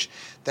foliage,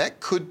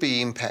 that could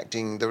be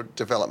impacting the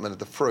development of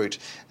the fruit.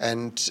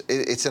 And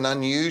it's an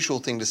unusual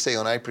thing to see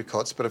on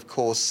apricots, but of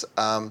course,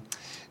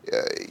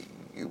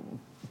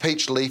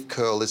 peach leaf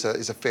curl is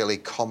a fairly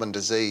common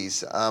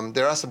disease.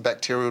 There are some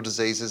bacterial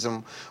diseases,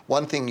 and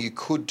one thing you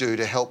could do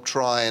to help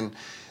try and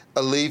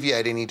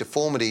alleviate any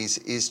deformities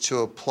is to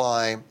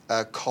apply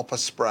a copper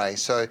spray.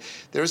 So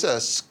there is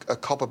a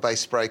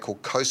copper-based spray called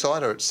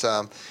Cocide, or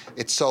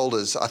it's sold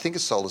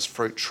as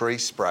fruit tree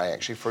spray,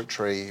 actually, fruit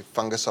tree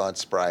fungicide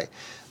spray.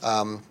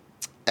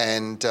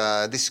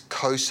 This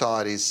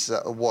Cocide is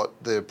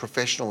what the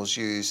professionals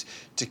use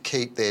to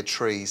keep their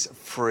trees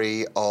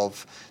free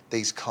of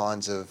these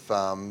kinds of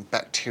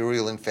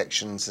bacterial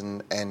infections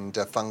and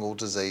fungal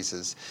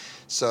diseases.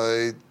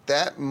 So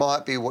that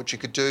might be what you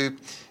could do.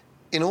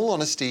 In all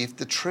honesty, if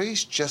the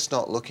tree's just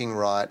not looking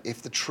right,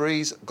 if the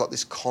tree's got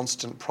this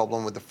constant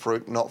problem with the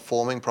fruit not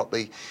forming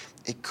properly,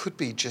 it could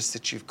be just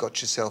that you've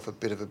got yourself a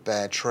bit of a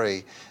bad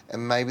tree,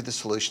 and maybe the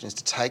solution is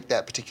to take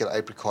that particular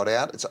apricot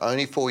out. It's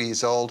only 4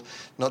 years old,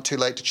 not too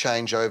late to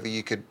change over.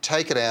 You could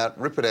take it out,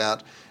 rip it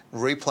out,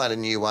 replant a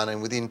new one,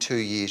 and within 2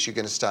 years you're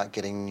going to start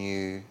getting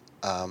new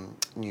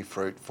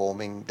fruit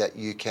forming that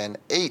you can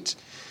eat.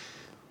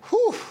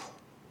 Whew.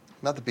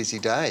 Another busy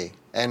day,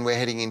 and we're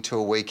heading into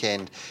a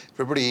weekend.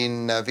 For everybody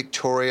in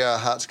Victoria,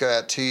 hearts go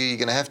out to you. You're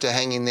going to have to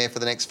hang in there for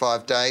the next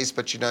 5 days,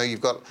 but you know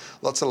you've got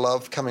lots of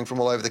love coming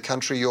from all over the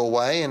country your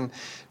way. And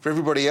for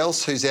everybody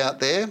else who's out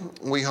there,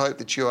 we hope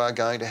that you are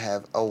going to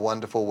have a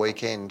wonderful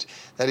weekend.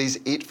 That is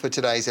it for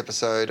today's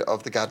episode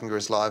of the Garden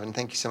Gurus Live, and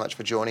thank you so much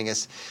for joining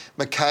us.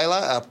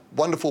 Michaela, our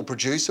wonderful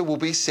producer, will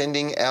be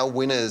sending our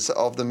winners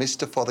of the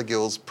Mr.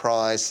 Fothergill's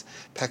prize,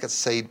 packet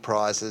seed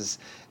prizes,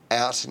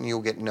 out, and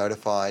you'll get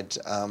notified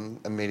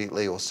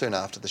immediately or soon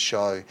after the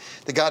show.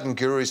 The Garden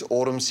Gurus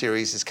Autumn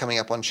Series is coming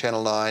up on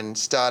Channel 9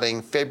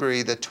 starting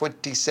February the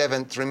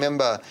 27th.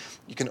 Remember,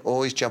 you can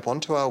always jump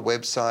onto our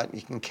website.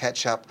 You can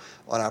catch up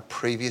on our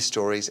previous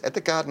stories at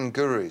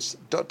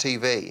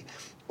thegardengurus.tv,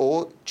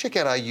 or check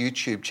out our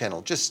YouTube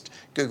channel. Just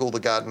Google The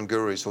Garden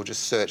Gurus or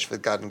just search for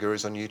The Garden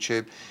Gurus on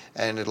YouTube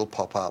and it'll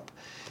pop up.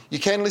 You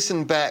can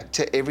listen back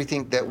to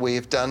everything that we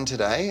have done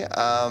today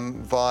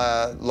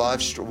via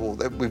live stream, well,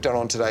 that we've done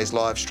on today's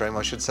live stream,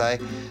 I should say,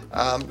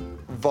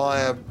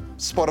 via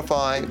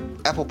Spotify,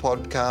 Apple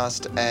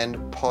Podcast and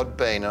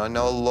Podbean. And I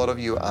know a lot of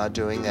you are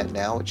doing that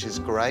now, which is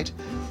great.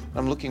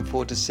 I'm looking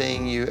forward to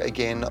seeing you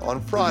again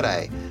on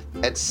Friday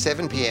at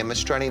 7 p.m.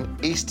 Australian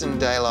Eastern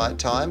Daylight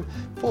Time,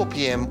 4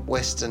 p.m.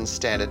 Western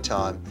Standard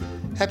Time.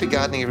 Happy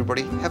gardening,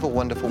 everybody. Have a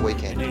wonderful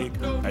weekend.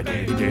 I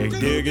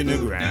dig in the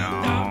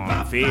ground.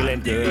 I'm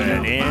feeling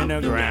good in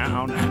the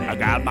ground. I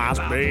got my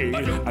spade,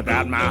 I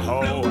got my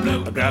hoe,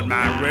 I got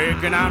my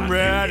rake, and I'm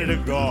ready to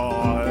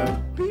go.